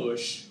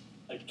ambush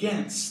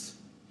against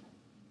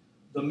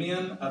the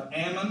men of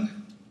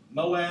Ammon,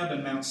 Moab,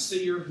 and Mount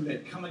Seir, who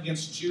had come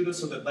against Judah,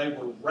 so that they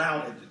were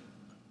routed.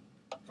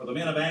 For the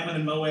men of Ammon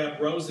and Moab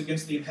rose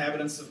against the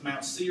inhabitants of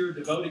Mount Seir,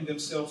 devoting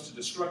themselves to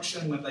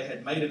destruction. When they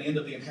had made an end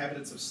of the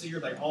inhabitants of Seir,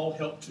 they all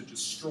helped to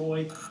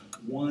destroy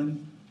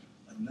one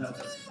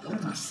another. What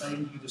am I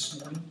saying to you this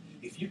morning?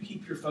 If you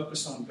keep your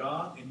focus on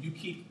God and you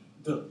keep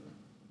the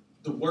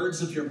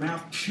words of your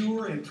mouth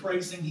pure in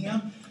praising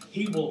Him,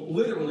 He will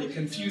literally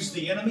confuse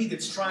the enemy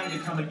that's trying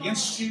to come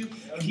against you,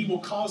 and He will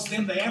cause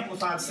them, the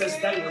Amplified says,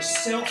 they were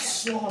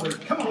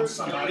self-slaughtered. Come on,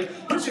 somebody.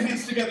 Put your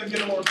hands together and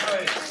give the Lord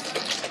praise.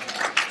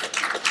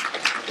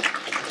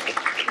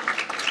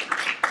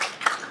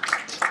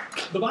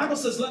 The Bible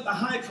says, let the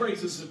high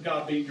praises of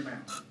God be in your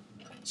mouth.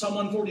 Psalm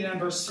 149,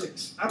 verse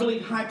 6. I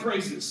believe high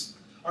praises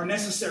are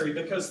necessary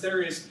because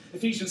there is,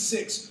 Ephesians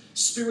 6,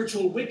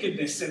 spiritual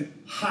wickedness in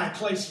high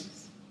places.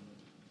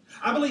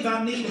 I believe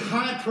I need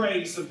high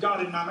praise of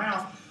God in my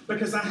mouth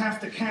because I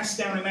have to cast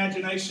down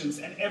imaginations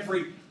and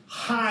every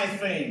high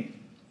thing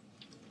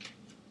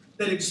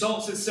that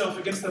exalts itself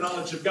against the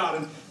knowledge of God.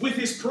 And with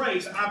His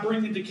praise, I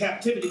bring into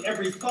captivity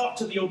every thought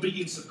to the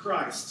obedience of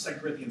Christ. 2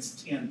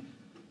 Corinthians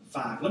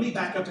 10:5. Let me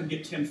back up and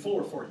get 10:4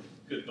 for you.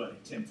 Good buddy,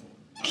 10:4.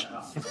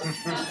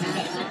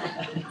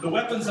 The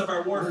weapons of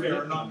our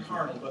warfare are not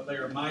carnal, but they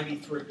are mighty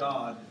through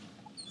God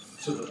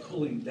to the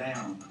pulling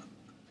down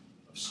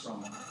of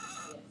strongholds.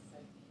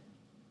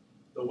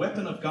 The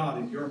weapon of God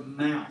in your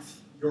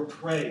mouth, your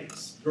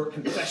praise, your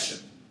confession,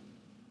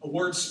 a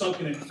word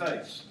spoken in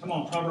faith. Come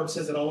on, Proverbs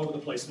says it all over the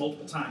place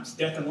multiple times.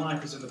 Death and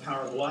life is in the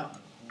power of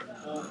what?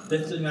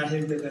 That's in our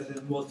head that's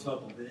in more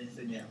trouble than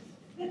anything else.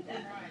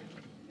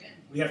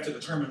 We have to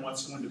determine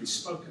what's going to be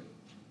spoken.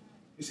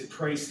 Is it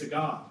praise to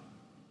God?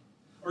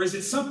 Or is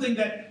it something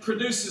that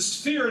produces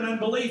fear and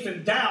unbelief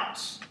and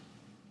doubt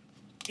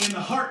in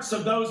the hearts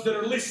of those that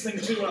are listening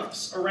to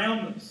us,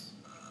 around us?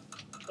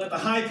 Let the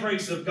high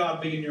praise of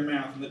God be in your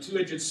mouth and the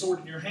two-edged sword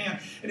in your hand.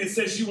 And it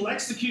says you will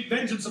execute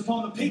vengeance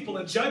upon the people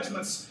and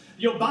judgments.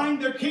 You'll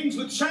bind their kings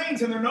with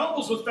chains and their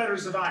nobles with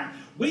fetters of iron.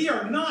 We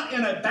are not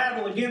in a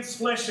battle against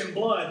flesh and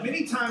blood.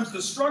 Many times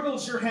the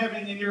struggles you're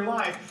having in your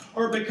life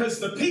are because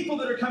the people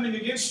that are coming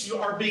against you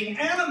are being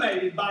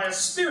animated by a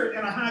spirit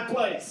in a high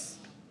place.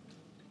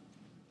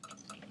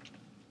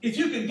 If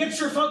you can get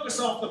your focus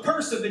off the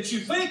person that you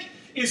think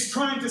is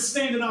trying to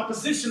stand in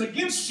opposition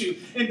against you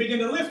and begin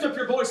to lift up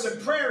your voice in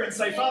prayer and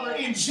say, Father,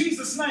 in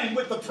Jesus' name,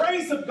 with the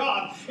praise of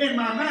God in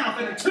my mouth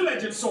and a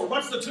two-edged sword.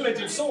 What's the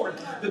two-edged sword?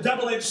 The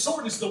double-edged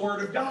sword is the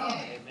Word of God.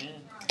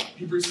 Amen.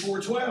 Hebrews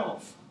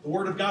 4:12. The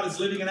Word of God is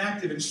living and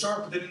active and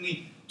sharper than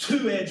any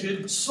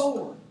two-edged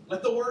sword.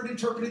 Let the Word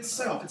interpret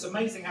itself. It's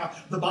amazing how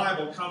the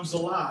Bible comes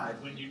alive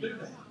when you do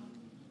that.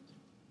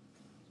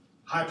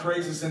 High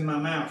praises in my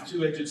mouth,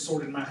 two-edged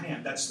sword in my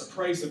hand. That's the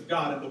praise of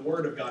God and the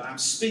Word of God. I'm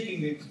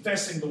speaking and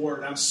confessing the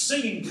Word. I'm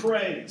singing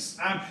praise.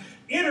 I'm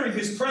entering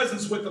His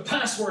presence with the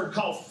password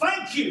called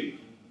thank you.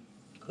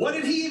 What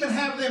did He even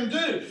have them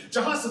do?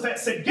 Jehoshaphat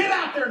said, get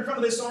out there in front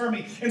of this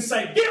army and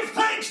say, give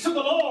thanks to the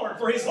Lord,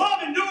 for His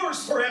love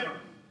endures forever.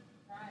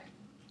 Right.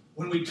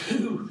 When we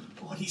do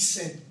what He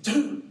said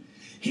do,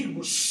 He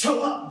will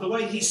show up the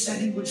way He said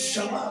He would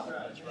show up.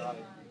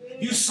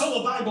 You sow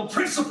a Bible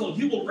principle,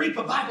 you will reap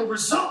a Bible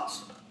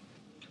result.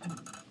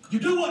 You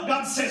do what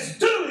God says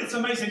do, and it's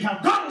amazing how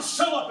God will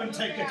show up and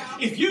take it.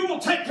 If you will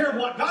take care of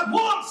what God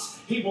wants,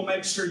 He will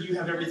make sure you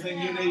have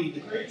everything you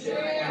need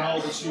and all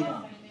that you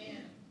want.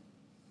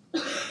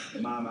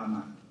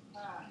 My.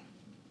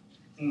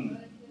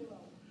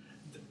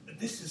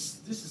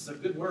 This is a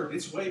good word.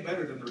 It's way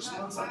better than the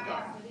response I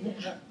got.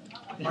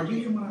 Are you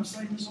hearing what I'm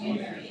saying this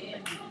morning?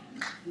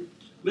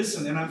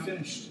 Listen, and I'm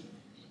finished.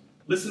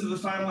 Listen to the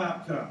final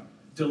outcome.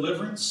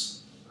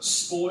 Deliverance,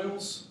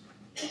 spoils,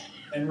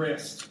 and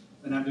rest.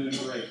 And I'm doing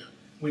great.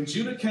 When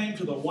Judah came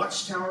to the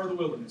watchtower of the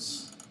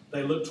wilderness,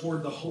 they looked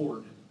toward the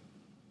horde.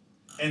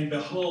 And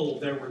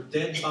behold, there were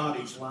dead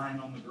bodies lying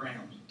on the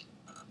ground.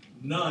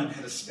 None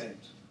had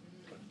escaped.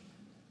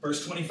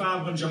 Verse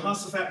 25, when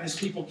Jehoshaphat and his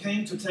people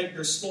came to take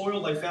their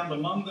spoil, they found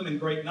among them in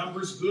great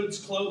numbers goods,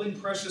 clothing,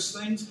 precious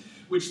things,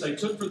 which they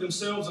took for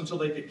themselves until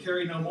they could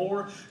carry no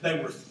more. They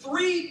were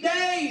 3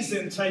 days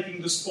in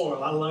taking the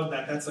spoil. I love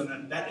that.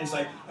 That is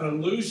an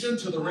allusion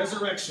to the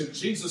resurrection.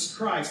 Jesus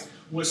Christ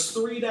was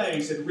 3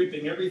 days in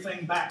reaping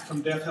everything back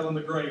from death, hell, and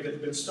the grave that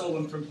had been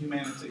stolen from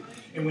humanity.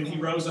 And when he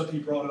rose up, he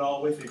brought it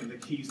all with him and the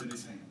keys in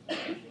his hand.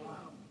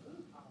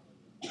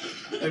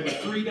 They were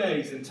 3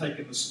 days in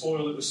taking the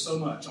spoil. It was so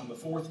much. On the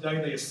fourth day,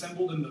 they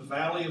assembled in the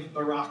valley of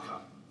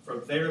Barakah.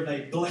 From there,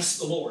 they blessed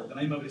the Lord. The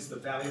name of it is the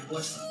Valley of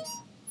Blessing.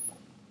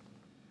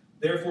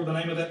 Therefore, the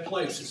name of that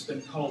place has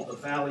been called the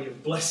Valley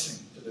of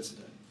Blessing to this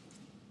day.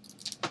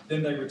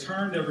 Then they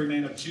returned, every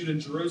man of Judah and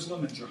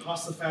Jerusalem, and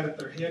Jehoshaphat at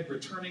their head,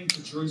 returning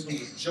to Jerusalem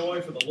with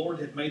joy, for the Lord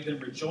had made them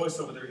rejoice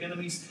over their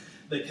enemies.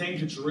 They came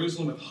to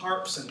Jerusalem with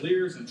harps and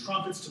lyres and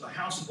trumpets to the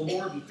house of the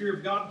Lord, and the fear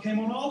of God came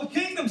on all the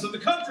kingdoms of the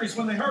countries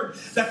when they heard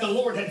that the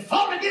Lord had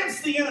fought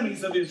against the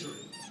enemies of Israel.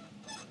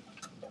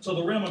 So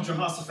the realm of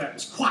Jehoshaphat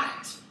was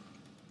quiet.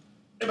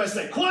 Everybody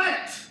say,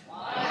 quiet!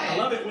 I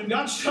love it when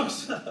God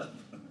shows up.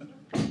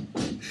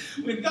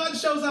 When God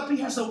shows up, he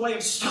has a way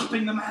of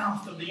stopping the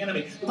mouth of the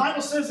enemy. The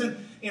Bible says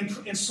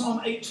in Psalm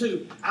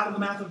 8:2, out of the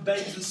mouth of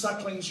babes and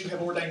sucklings you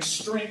have ordained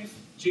strength.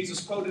 Jesus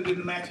quoted it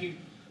in Matthew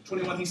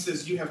 21. He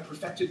says, you have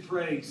perfected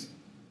praise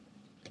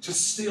to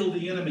still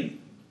the enemy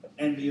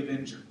and the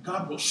avenger.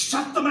 God will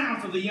shut the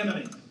mouth of the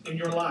enemy in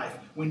your life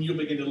when you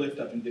begin to lift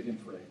up and give him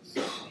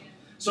praise.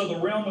 So the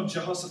realm of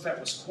Jehoshaphat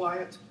was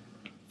quiet,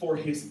 for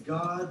his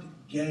God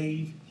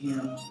gave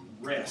him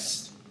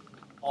rest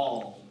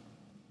all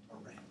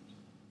around.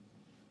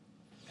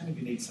 How many of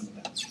you need some of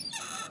that?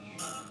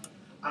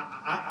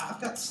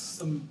 I've got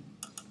some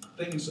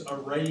things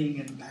arraying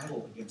in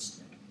battle against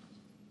me.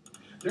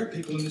 There are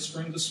people in this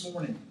room this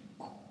morning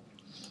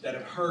that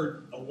have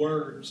heard a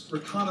word.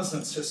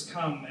 Reconnaissance has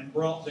come and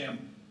brought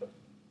them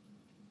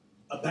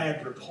a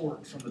bad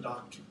report from the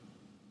doctor.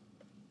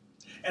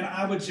 And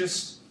I would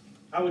just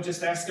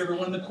ask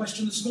everyone the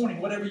question this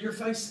morning, whatever you're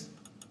facing.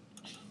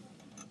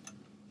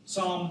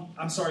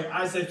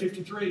 Isaiah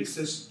 53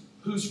 says,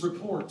 whose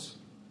report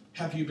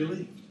have you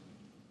believed?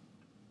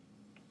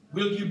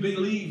 Will you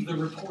believe the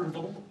report of the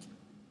Lord?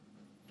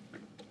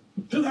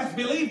 Who hath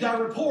believed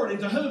our report, and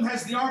to whom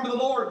has the arm of the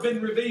Lord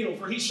been revealed?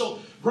 For he shall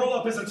grow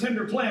up as a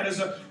tender plant, as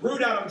a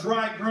root out of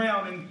dry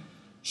ground, and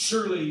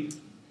surely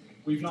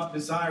we've not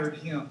desired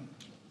him.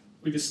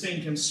 We've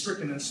esteemed him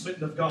stricken and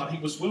smitten of God. He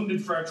was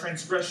wounded for our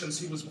transgressions.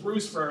 He was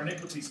bruised for our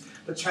iniquities.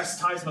 The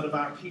chastisement of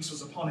our peace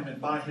was upon him,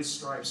 and by his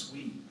stripes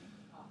we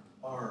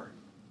are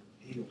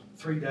healed.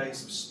 3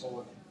 days of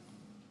spoil.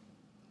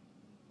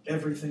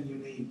 Everything you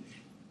need,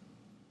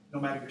 no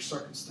matter your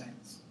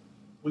circumstance.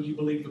 Will you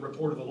believe the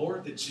report of the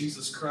Lord that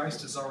Jesus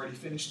Christ has already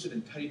finished it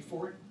and paid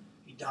for it?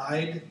 He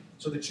died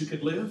so that you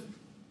could live.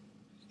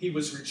 He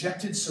was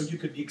rejected so you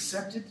could be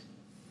accepted.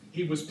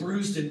 He was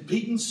bruised and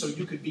beaten so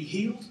you could be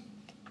healed.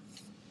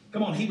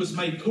 Come on, he was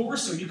made poor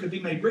so you could be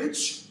made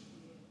rich.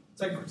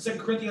 2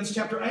 Corinthians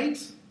chapter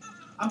 8.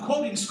 I'm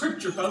quoting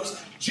scripture,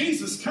 folks.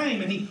 Jesus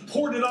came and he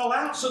poured it all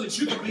out so that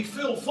you could be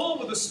filled full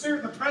with the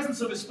Spirit and the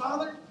presence of his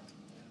Father.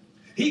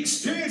 He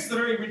experienced the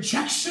very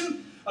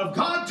rejection of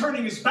God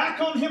turning his back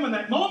on him in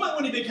that moment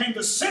when he became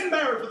the sin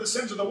bearer for the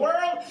sins of the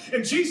world.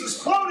 And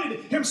Jesus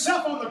quoted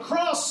himself on the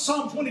cross,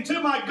 Psalm 22,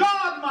 my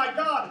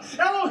God,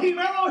 Elohim,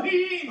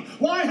 Elohim,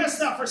 why hast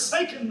thou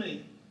forsaken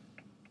me?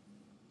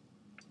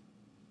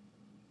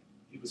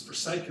 He was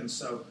forsaken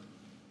so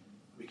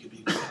we could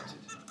be accepted.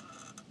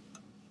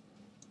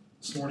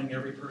 This morning,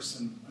 every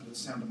person under the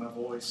sound of my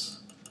voice,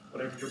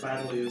 whatever your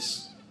battle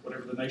is,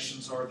 whatever the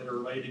nations are that are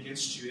arrayed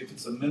against you, if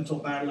it's a mental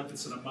battle, if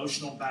it's an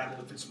emotional battle,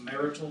 if it's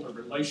marital or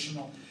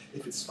relational,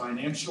 if it's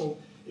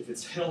financial, if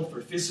it's health or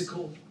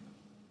physical,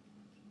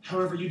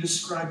 however you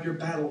describe your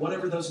battle,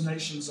 whatever those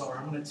nations are,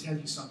 I'm going to tell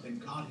you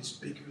something. God is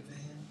bigger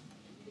than.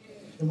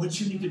 And what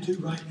you need to do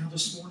right now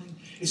this morning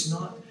is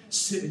not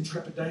sit in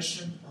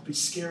trepidation or be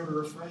scared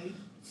or afraid.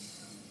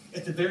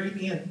 At the very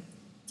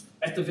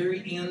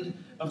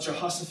end of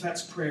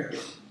Jehoshaphat's prayer,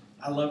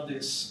 I love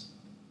this.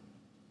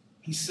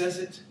 He says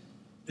it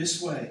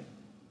this way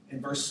in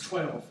verse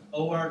 12.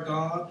 O our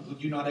God, will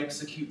you not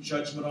execute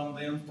judgment on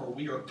them? For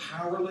we are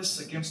powerless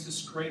against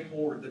this great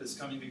horde that is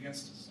coming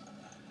against us.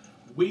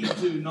 We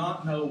do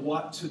not know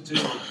what to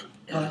do,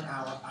 but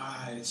our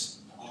eyes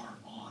are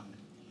on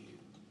you.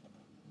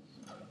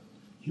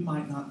 You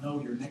might not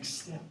know your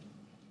next step,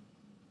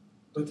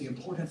 but the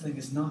important thing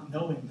is not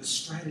knowing the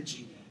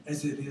strategy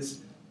as it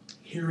is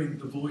hearing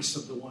the voice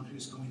of the one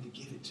who's going to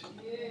give it to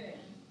you.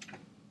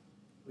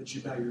 Would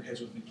you bow your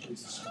heads with me,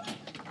 please, this morning?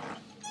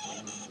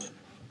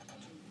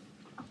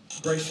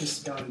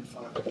 Gracious God and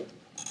Father,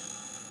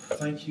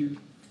 thank you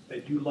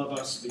that you love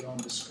us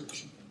beyond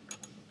description.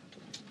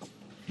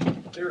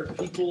 There are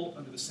people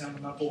under the sound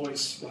of my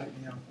voice right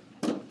now,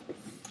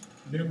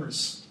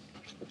 numerous,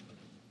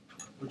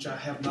 which I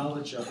have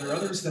knowledge of. There are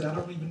others that I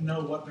don't even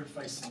know what they're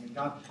facing. And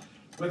God,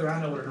 whether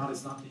I know it or not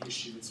is not the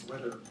issue. It's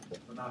whether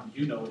or not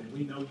you know it, and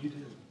we know you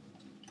do.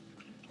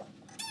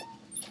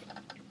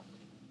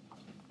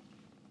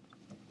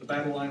 The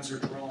battle lines are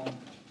drawn.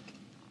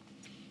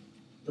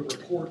 The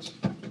report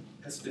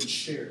has been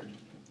shared.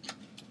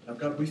 Now,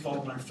 God, we fall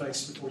on our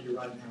face before you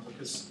right now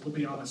because, we'll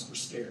be honest, we're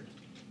scared.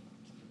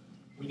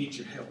 We need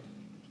your help.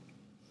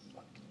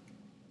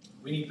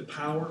 We need the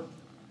power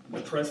and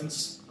the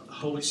presence of the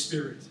Holy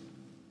Spirit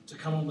to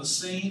come on the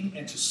scene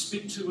and to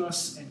speak to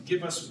us and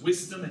give us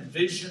wisdom and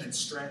vision and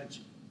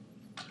strategy.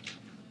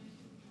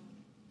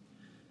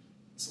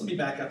 So let me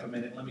back up a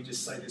minute and let me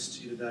just say this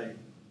to you today.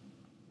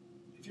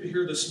 If you're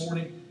here this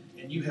morning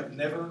and you have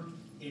never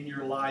in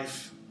your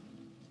life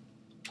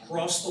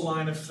crossed the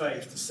line of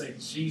faith to say,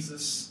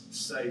 Jesus,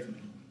 save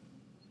me,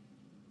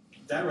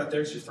 that right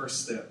there is your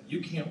first step.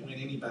 You can't win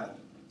any battle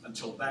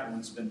until that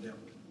one's been dealt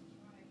with.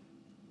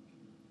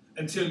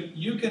 Until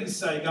you can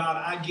say, God,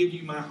 I give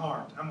you my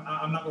heart.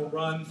 I'm not going to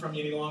run from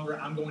you any longer.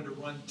 I'm going to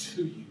run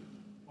to you.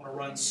 I want to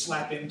run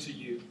slap into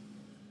you.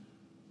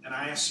 And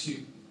I ask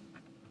you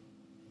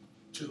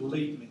to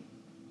lead me,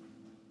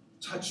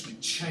 touch me,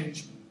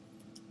 change me.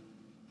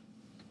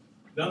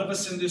 None of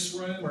us in this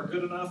room are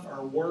good enough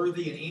or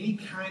worthy in any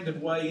kind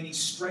of way, any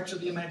stretch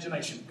of the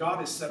imagination. God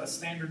has set a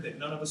standard that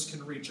none of us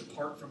can reach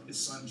apart from His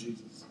Son,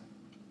 Jesus.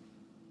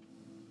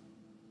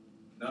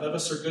 None of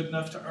us are good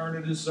enough to earn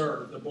or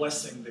deserve the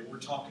blessing that we're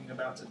talking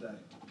about today.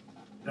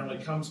 It only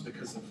comes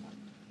because of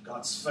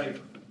God's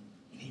favor.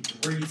 And He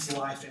breathes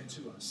life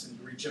into us and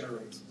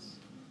regenerates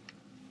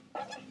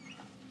us.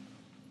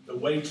 The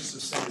wages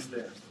of sin is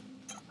death.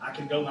 I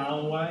can go my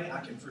own way. I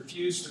can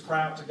refuse to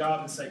cry out to God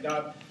and say,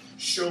 God,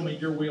 show me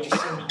your will,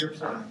 show me your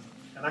plan.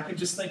 And I can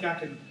just think I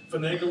can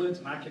finagle it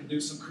and I can do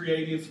some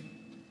creative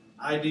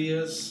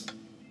ideas.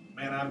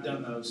 Man, I've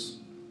done those.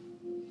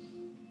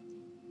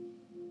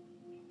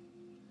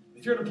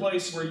 If you're in a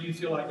place where you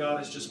feel like God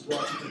has just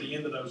brought you to the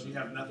end of those and you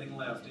have nothing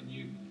left and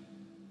you,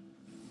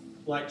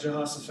 like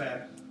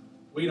Jehoshaphat,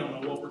 we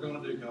don't know what we're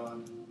going to do,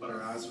 God, but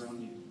our eyes are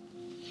on you.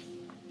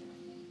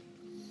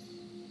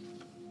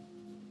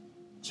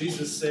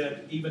 Jesus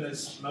said, even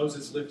as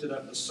Moses lifted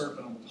up the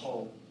serpent on the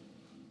pole,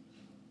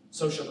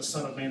 so shall the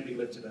Son of Man be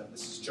lifted up.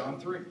 This is John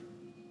 3.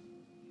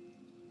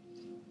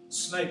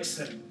 Snakes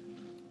had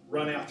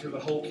run out through the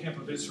whole camp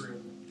of Israel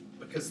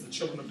because the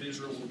children of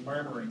Israel were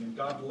murmuring, and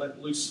God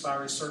let loose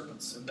fiery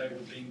serpents, and they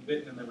were being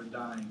bitten and they were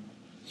dying.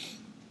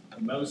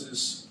 And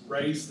Moses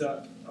raised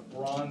up a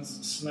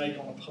bronze snake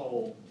on a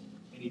pole,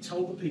 and he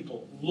told the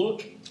people,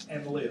 look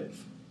and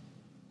live.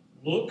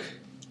 Look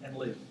and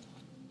live.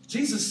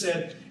 Jesus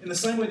said, in the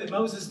same way that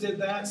Moses did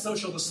that, so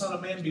shall the Son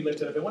of Man be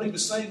lifted up. And what he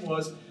was saying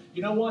was,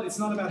 you know what? It's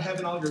not about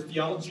having all your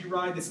theology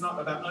right. It's not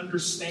about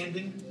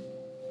understanding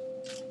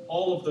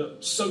all of the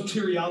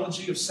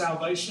soteriology of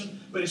salvation.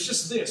 But it's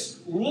just this.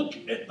 Look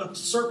at the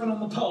serpent on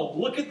the pole.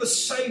 Look at the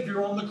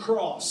Savior on the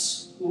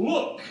cross.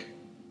 Look.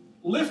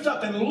 Lift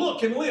up and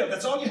look and live.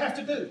 That's all you have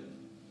to do.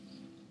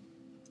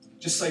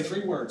 Just say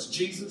 3 words.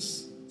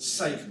 Jesus,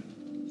 save me.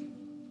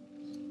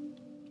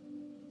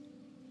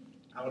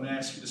 I want to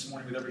ask you this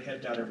morning with every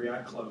head bowed, every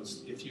eye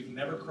closed, if you've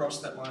never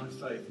crossed that line of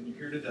faith and you're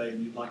here today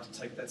and you'd like to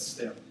take that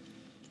step,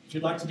 if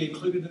you'd like to be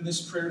included in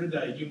this prayer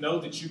today, you know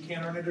that you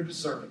can't earn it or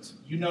deserve it.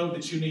 You know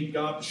that you need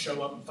God to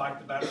show up and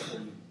fight the battle for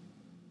you.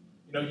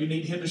 You know you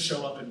need Him to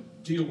show up and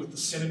deal with the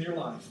sin in your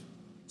life,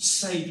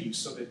 save you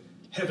so that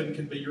heaven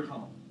can be your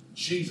home.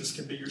 Jesus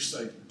can be your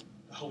Savior.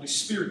 The Holy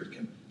Spirit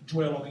can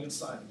dwell on the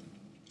inside of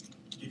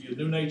you, give you a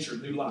new nature, a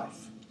new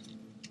life.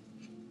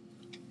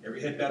 Every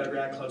head bowed, every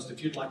eye closed.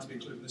 If you'd like to be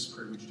included in this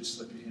prayer, would you just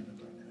slip your hand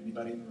up right now?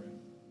 Anybody in the room?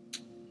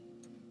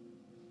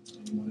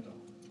 Anyone at all?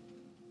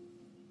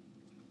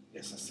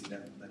 Yes, I see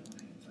that one hand.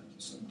 Thank you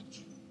so much.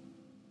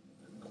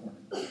 In the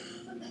corner.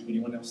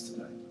 Anyone else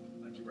today?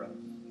 Thank you, brother.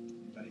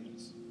 Anybody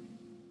else?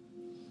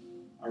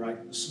 All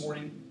right, this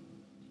morning,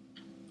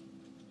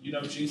 you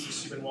know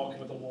Jesus, you've been walking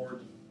with the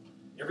Lord.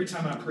 Every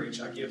time I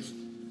preach, I give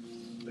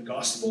the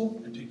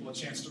gospel and people a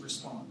chance to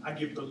respond. I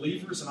give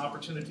believers an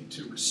opportunity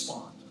to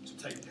respond,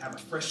 to have a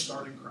fresh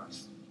start in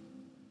Christ.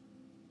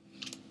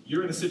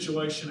 You're in a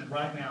situation, and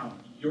right now,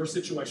 your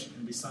situation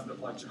can be summed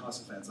up like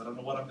Jehoshaphat's. I don't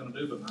know what I'm going to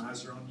do, but my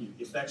eyes are on you.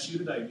 If that's you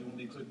today, and you want to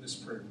be included in this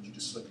prayer, would you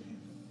just slip your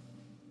hand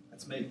up?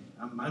 That's me.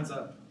 Mine's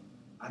up.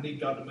 I need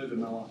God to move in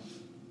my life.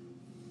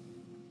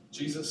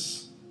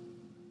 Jesus,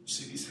 you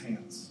see these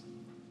hands.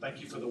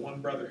 Thank you for the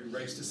one brother who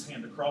raised his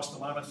hand across the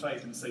line of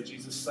faith and say,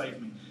 Jesus,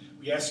 save me.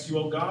 We ask you,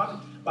 oh God,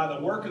 by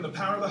the work and the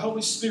power of the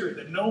Holy Spirit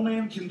that no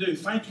man can do,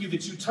 thank you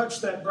that you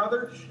touch that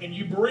brother and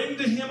you bring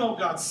to him, oh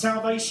God,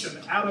 salvation.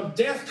 Out of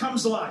death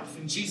comes life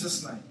in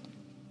Jesus' name.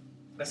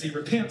 As he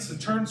repents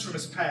and turns from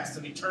his past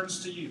and he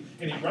turns to you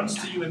and he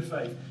runs to you in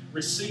faith,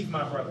 receive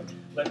my brother.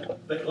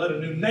 Let a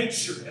new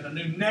nature and a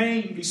new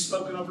name be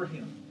spoken over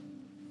him.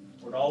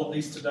 Lord, all of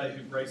these today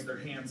who've raised their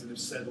hands and have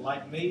said,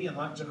 like me and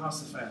like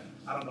Jehoshaphat,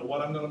 I don't know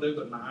what I'm going to do,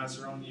 but my eyes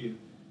are on you.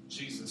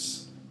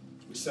 Jesus,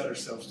 we set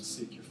ourselves to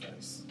seek your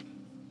face.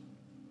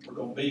 We're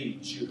going to be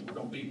Judah. We're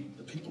going to be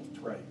the people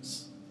of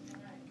praise.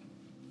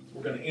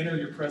 We're going to enter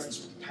your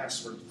presence with the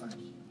password of thank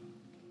you.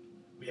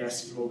 We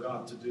ask you, oh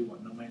God, to do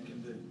what no man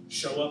can do.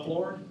 Show up,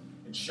 Lord,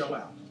 and show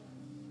out.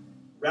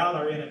 Rout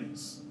our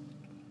enemies.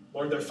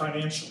 Lord, they're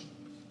financial.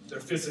 They're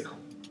physical.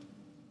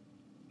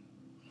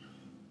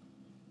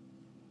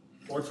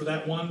 Lord, for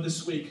that one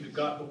this week who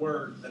got the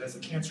word that as a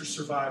cancer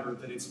survivor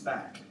that it's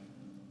back,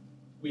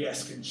 we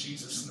ask in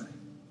Jesus' name.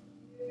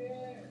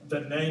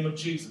 The name of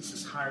Jesus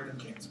is higher than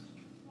cancer.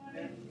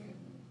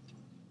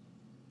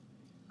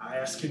 I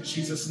ask in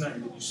Jesus'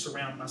 name that you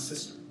surround my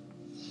sister.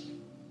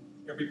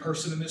 Every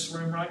person in this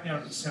room right now,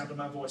 at the sound of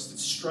my voice,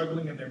 that's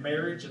struggling in their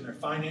marriage, in their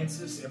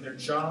finances, in their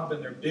job,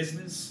 in their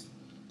business,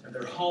 in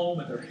their home,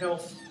 in their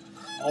health,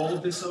 all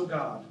of this, oh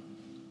God,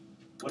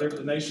 whatever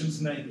the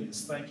nation's name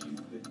is, thank you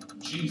that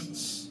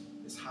Jesus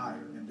is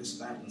higher and this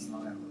battle is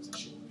not ours,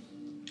 it's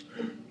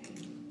yours.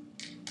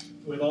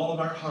 With all of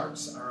our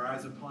hearts, our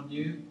eyes upon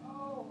you,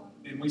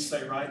 and we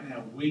say right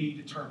now, we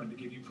determine to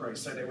give you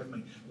praise. Say that with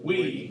me.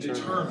 We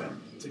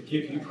determine to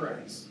give you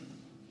praise.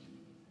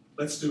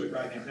 Let's do it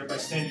right now. Everybody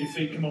stand to your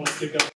feet. Come on, let's give God.